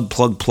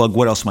plug.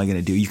 What else am I going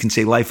to do? You can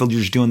say, Liefeld,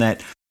 you're just doing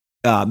that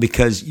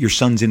because your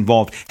son's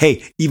involved.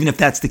 Hey, even if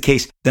that's the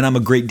case, then I'm a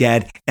great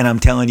dad. And I'm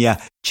telling you,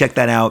 check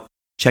that out.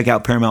 Check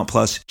out Paramount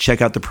Plus.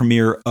 Check out the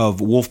premiere of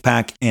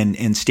Wolfpack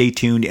and stay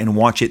tuned and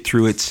watch it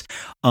through its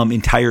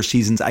entire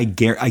seasons. I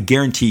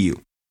guarantee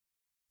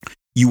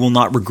you will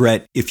not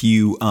regret if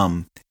you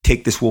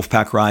take this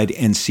Wolfpack ride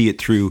and see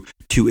it through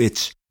to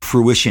its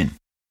fruition.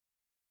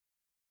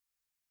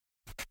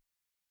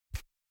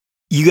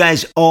 You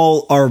guys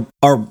all are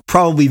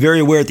probably very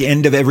aware at the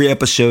end of every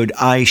episode,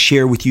 I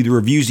share with you the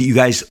reviews that you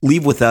guys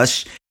leave with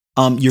us.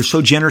 You're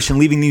so generous in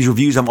leaving these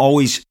reviews. I'm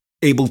always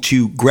able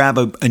to grab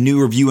a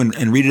new review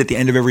and read it at the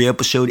end of every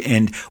episode.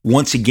 And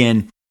once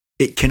again,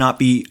 it cannot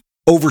be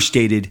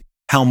overstated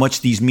how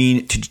much these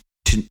mean to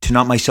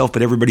not myself,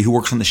 but everybody who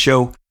works on the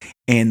show,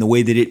 and the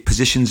way that it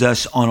positions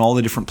us on all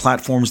the different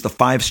platforms, the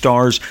 5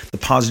 stars, the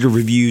positive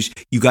reviews.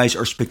 You guys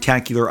are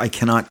spectacular. I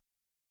cannot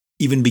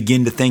even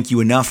begin to thank you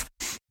enough.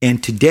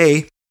 And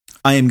today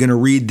I am going to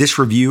read this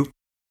review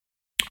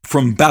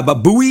from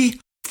Bababooey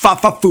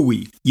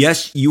Fafafui.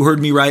 Yes, you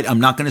heard me right. I'm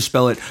not going to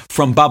spell it.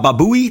 From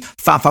Bababooey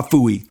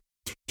Fafafui.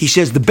 He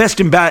says, the best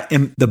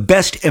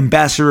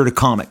ambassador to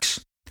comics.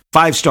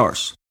 5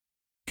 stars.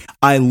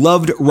 I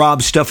loved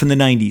Rob's stuff in the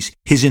 90s.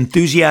 His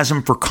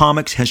enthusiasm for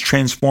comics has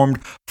transformed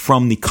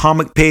from the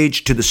comic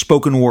page to the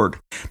spoken word.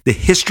 The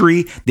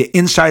history, the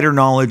insider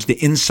knowledge, the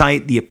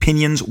insight, the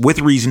opinions with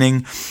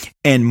reasoning,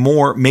 and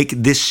more make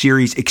this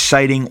series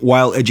exciting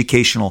while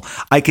educational.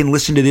 I can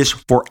listen to this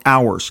for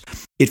hours.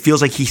 It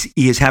feels like he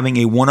is having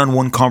a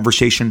one-on-one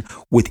conversation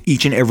with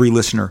each and every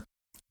listener.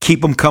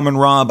 Keep them coming,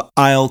 Rob.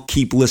 I'll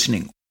keep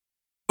listening.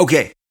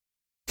 Okay.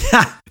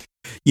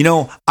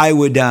 I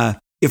would...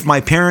 If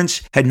my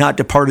parents had not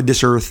departed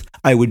this earth,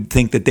 I would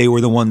think that they were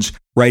the ones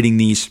writing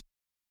these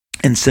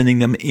and sending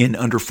them in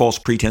under false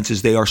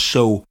pretenses. They are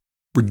so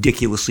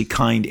ridiculously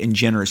kind and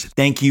generous.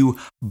 Thank you,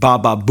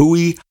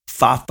 Bababooey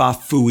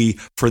Fafafui,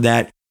 for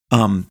that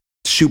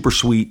super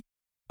sweet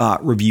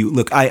review.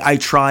 Look, I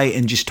try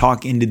and just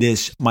talk into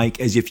this, Mike,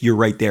 as if you're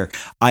right there.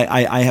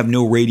 I have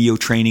no radio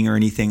training or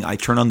anything. I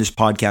turn on this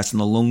podcast in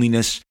the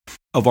loneliness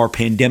of our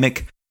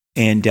pandemic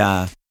and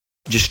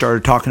just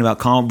started talking about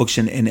comic books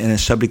and a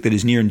subject that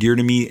is near and dear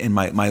to me and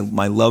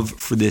my love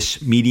for this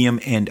medium.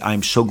 And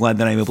I'm so glad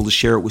that I'm able to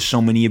share it with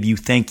so many of you.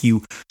 Thank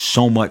you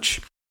so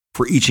much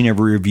for each and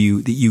every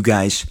review that you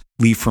guys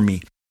leave for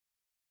me.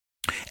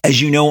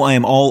 As you know, I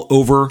am all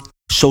over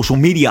social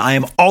media. I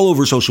am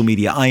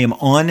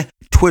on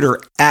Twitter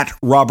at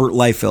Robert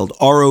Liefeld,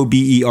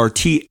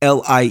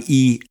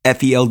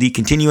 RobertLiefeld,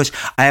 continuous.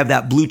 I have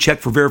that blue check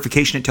for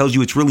verification. It tells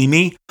you it's really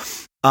me.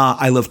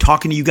 I love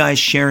talking to you guys,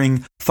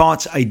 sharing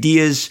thoughts,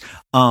 ideas,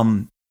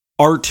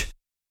 art,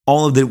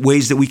 all of the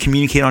ways that we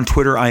communicate on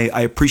Twitter.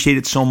 I appreciate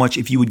it so much.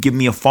 If you would give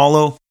me a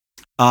follow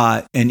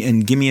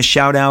and give me a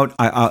shout out,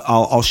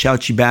 I'll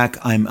shout you back.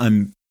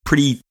 I'm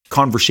pretty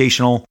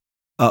conversational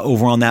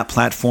over on that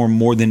platform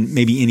more than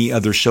maybe any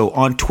other. So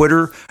on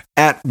Twitter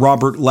at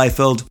Robert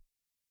Liefeld.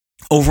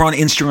 Over on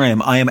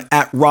Instagram, I am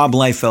at Rob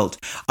Liefeld.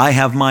 I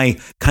have my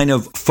kind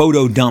of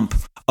photo dump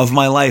of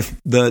my life,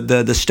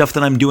 the stuff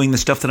that I'm doing, the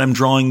stuff that I'm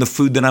drawing, the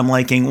food that I'm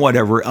liking,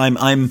 whatever. I'm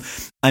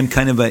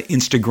kind of an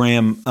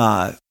Instagram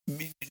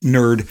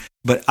nerd,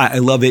 but I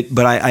love it.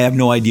 But I have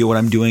no idea what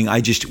I'm doing.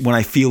 When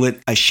I feel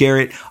it, I share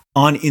it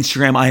on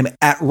Instagram. I am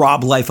at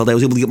Rob Liefeld. I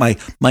was able to get my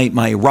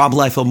Rob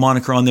Liefeld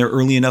moniker on there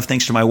early enough,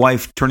 thanks to my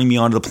wife turning me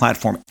onto the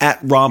platform. At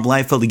Rob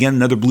Liefeld, again,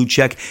 another blue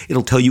check.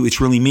 It'll tell you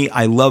it's really me.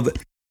 I love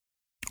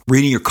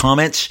reading your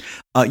comments,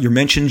 your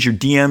mentions, your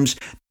DMs.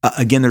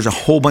 Again, there's a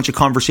whole bunch of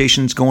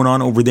conversations going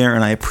on over there,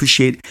 and I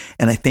appreciate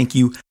and I thank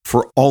you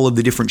for all of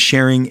the different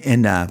sharing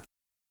and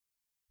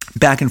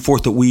back and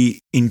forth that we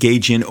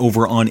engage in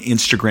over on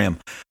Instagram.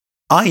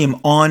 I am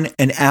on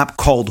an app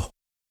called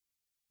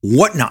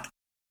Whatnot,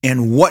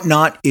 and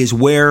Whatnot is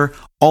where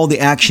all the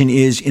action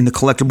is in the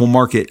collectible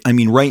market. I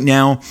mean, right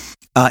now,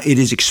 it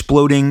is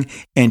exploding,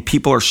 and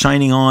people are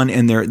signing on,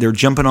 and they're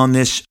jumping on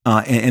this,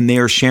 and they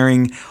are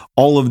sharing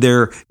all of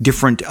their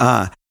different,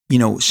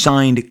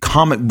 signed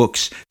comic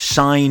books,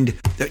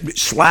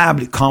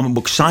 slabbed comic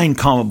books, signed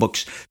comic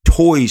books,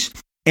 toys,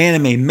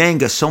 anime,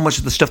 manga, so much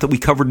of the stuff that we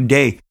covered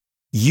today.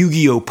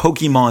 Yu-Gi-Oh,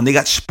 Pokemon, they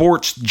got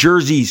sports,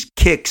 jerseys,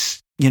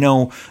 kicks,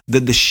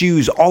 the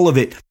shoes, all of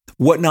it.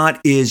 Whatnot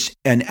is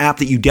an app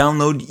that you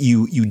download,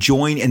 you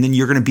join, and then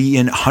you're going to be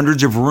in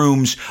hundreds of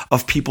rooms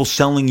of people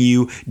selling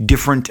you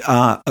different,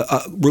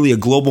 really a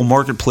global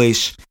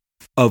marketplace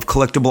of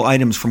collectible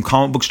items, from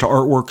comic books to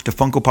artwork to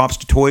Funko Pops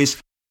to toys.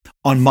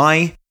 On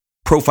my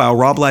profile,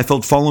 Rob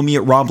Liefeld, follow me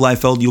at Rob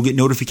Liefeld. You'll get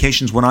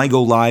notifications when I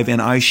go live,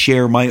 and I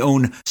share my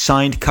own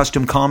signed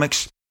custom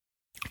comics,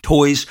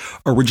 toys,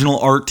 original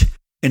art,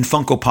 and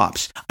Funko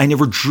Pops. I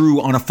never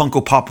drew on a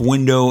Funko Pop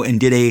window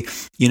and did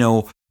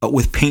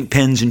with paint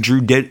pens and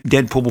drew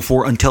Deadpool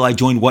before until I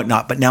joined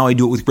Whatnot, but now I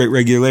do it with great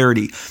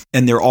regularity.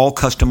 And they're all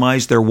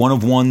customized. They're one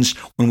of ones.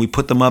 When we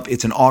put them up,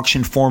 it's an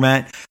auction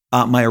format.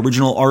 My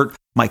original art,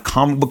 my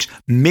comic books,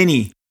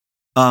 many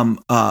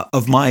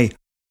of my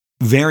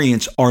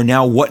variants are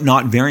now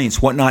Whatnot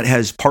variants. Whatnot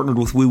has partnered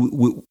with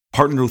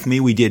me.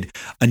 We did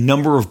a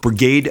number of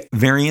Brigade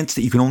variants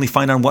that you can only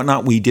find on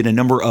Whatnot. We did a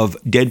number of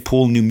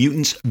Deadpool New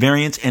Mutants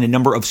variants and a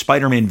number of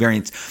Spider-Man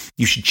variants.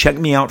 You should check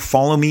me out.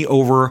 Follow me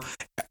over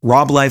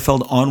Rob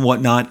Liefeld on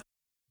Whatnot.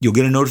 You'll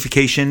get a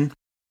notification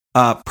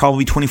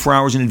probably 24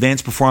 hours in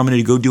advance before I'm going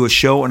to go do a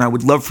show, and I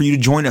would love for you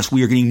to join us.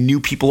 We are getting new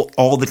people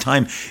all the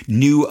time.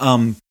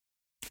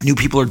 New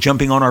people are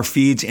jumping on our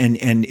feeds, and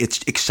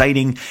it's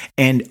exciting.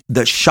 And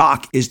the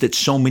shock is that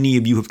so many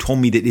of you have told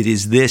me that it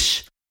is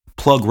this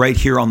plug right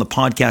here on the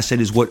podcast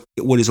that is what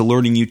is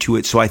alerting you to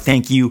it. So I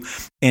thank you,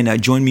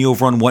 and join me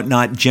over on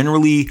Whatnot.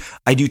 Generally,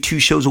 I do 2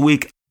 shows a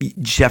week. You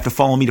just have to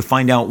follow me to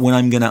find out when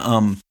I'm going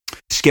to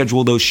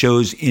schedule those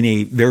shows in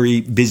a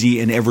very busy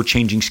and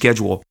ever-changing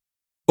schedule.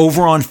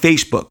 Over on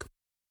Facebook,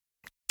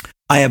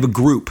 I have a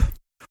group.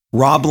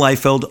 Rob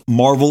Liefeld,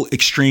 Marvel,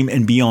 Extreme,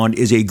 and Beyond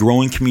is a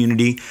growing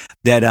community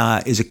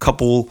that is a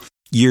couple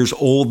years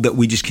old, that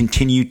we just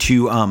continue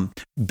to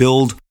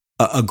build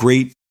a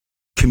great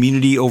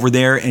community over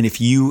there. And if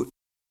you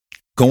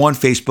go on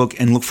Facebook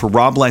and look for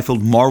Rob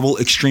Liefeld, Marvel,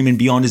 Extreme, and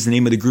Beyond is the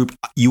name of the group,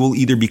 you will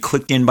either be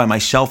clicked in by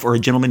myself or a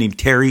gentleman named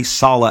Terry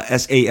Sala,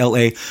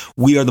 Sala.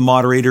 We are the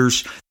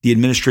moderators, the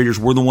administrators.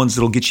 We're the ones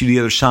that'll get you to the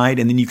other side.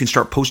 And then you can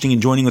start posting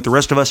and joining with the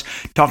rest of us,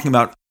 talking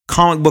about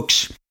comic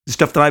books, the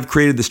stuff that I've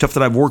created, the stuff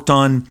that I've worked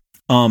on.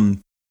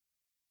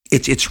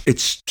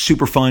 It's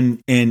super fun,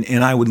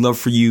 and I would love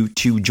for you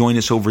to join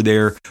us over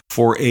there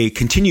for a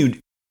continued,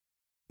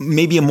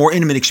 maybe a more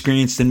intimate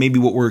experience than maybe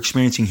what we're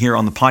experiencing here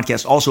on the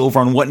podcast. Also over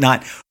on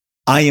Whatnot,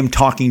 I am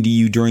talking to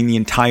you during the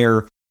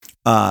entire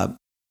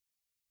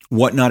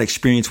Whatnot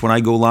experience when I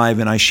go live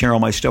and I share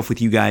all my stuff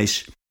with you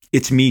guys.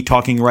 It's me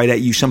talking right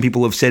at you. Some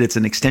people have said it's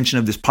an extension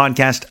of this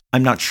podcast.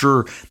 I'm not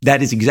sure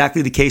that is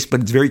exactly the case, but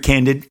it's very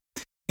candid,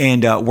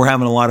 and we're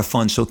having a lot of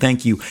fun. So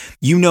thank you.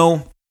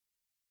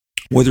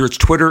 Whether it's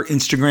Twitter,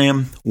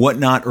 Instagram,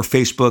 Whatnot, or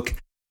Facebook,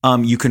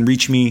 you can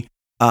reach me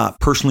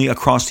personally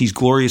across these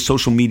glorious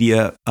social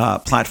media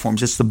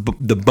platforms. It's the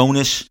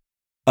bonus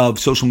of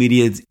social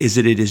media is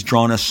that it has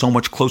drawn us so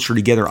much closer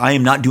together. I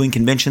am not doing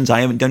conventions.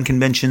 I haven't done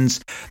conventions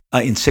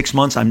in 6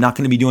 months. I'm not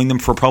going to be doing them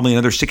for probably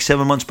another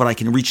 6-7 months, but I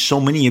can reach so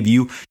many of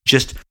you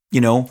just,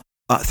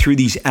 through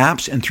these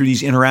apps and through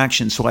these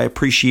interactions. So I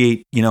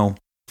appreciate,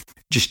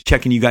 just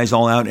checking you guys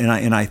all out.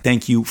 And I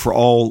thank you for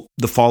all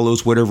the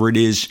follows, whatever it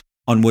is,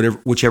 on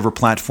whichever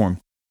platform.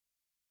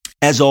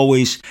 As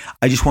always,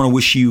 I just want to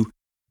wish you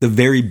the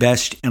very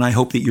best, and I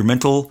hope that your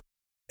mental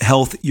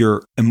health,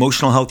 your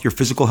emotional health, your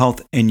physical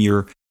health, and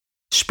your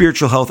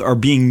spiritual health are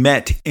being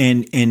met.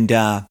 And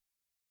the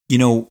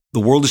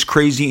world is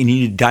crazy, and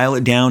you need to dial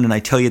it down. And I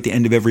tell you at the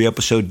end of every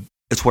episode,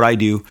 that's what I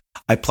do.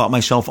 I plop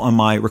myself on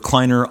my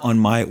recliner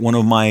on one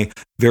of my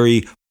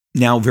very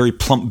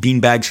plump bean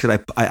bags, because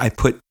I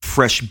put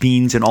fresh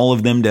beans in all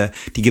of them to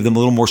give them a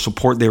little more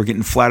support. They were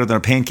getting flatter than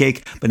a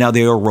pancake, but now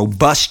they are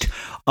robust.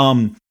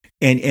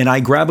 And I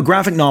grab a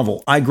graphic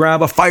novel. I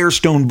grab a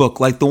Firestone book,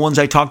 like the ones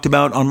I talked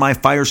about on my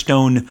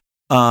Firestone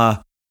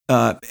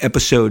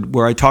episode,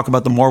 where I talk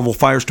about the Marvel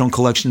Firestone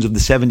collections of the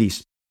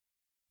 70s.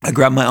 I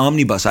grab my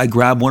omnibus. I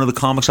grab one of the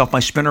comics off my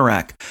spinner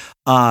rack.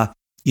 I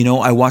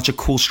watch a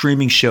cool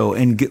streaming show.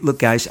 And look,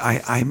 guys,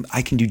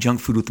 I can do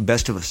junk food with the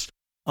best of us.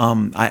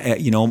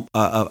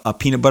 A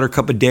peanut butter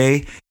cup a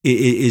day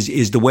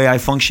is the way I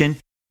function.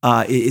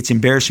 It's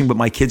embarrassing, but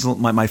my kids,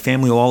 my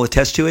family will all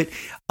attest to it.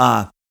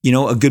 A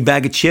good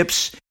bag of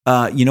chips.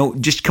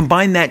 Just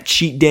combine that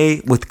cheat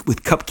day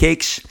with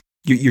cupcakes.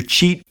 Your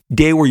cheat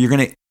day where you're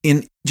going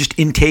to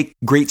intake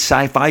great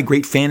sci-fi,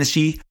 great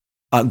fantasy,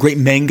 great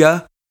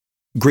manga,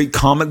 great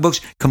comic books.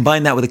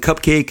 Combine that with a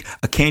cupcake,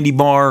 a candy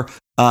bar,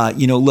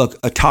 Look,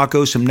 a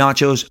taco, some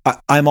nachos,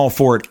 I'm all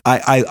for it.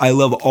 I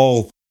love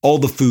all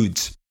the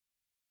foods,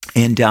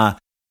 and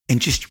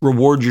just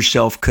reward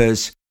yourself,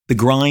 because the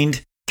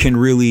grind can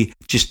really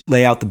just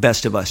lay out the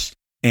best of us.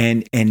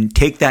 And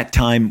take that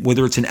time,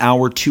 whether it's an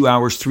hour, 2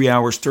 hours, 3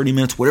 hours, 30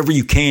 minutes, whatever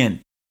you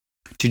can,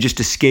 to just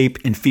escape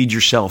and feed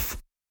yourself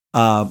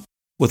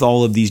with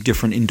all of these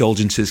different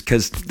indulgences,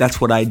 because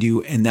that's what I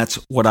do, and that's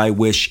what I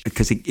wish,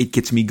 because it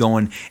gets me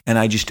going, and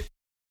I just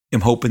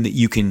am hoping that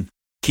you can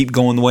keep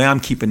going the way I'm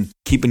keeping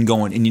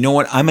going. And you know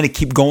what? I'm going to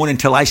keep going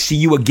until I see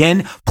you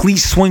again.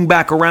 Please swing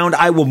back around.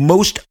 I will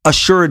most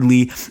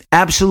assuredly,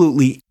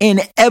 absolutely,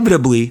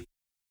 inevitably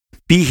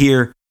be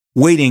here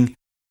waiting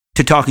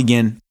to talk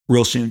again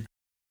real soon.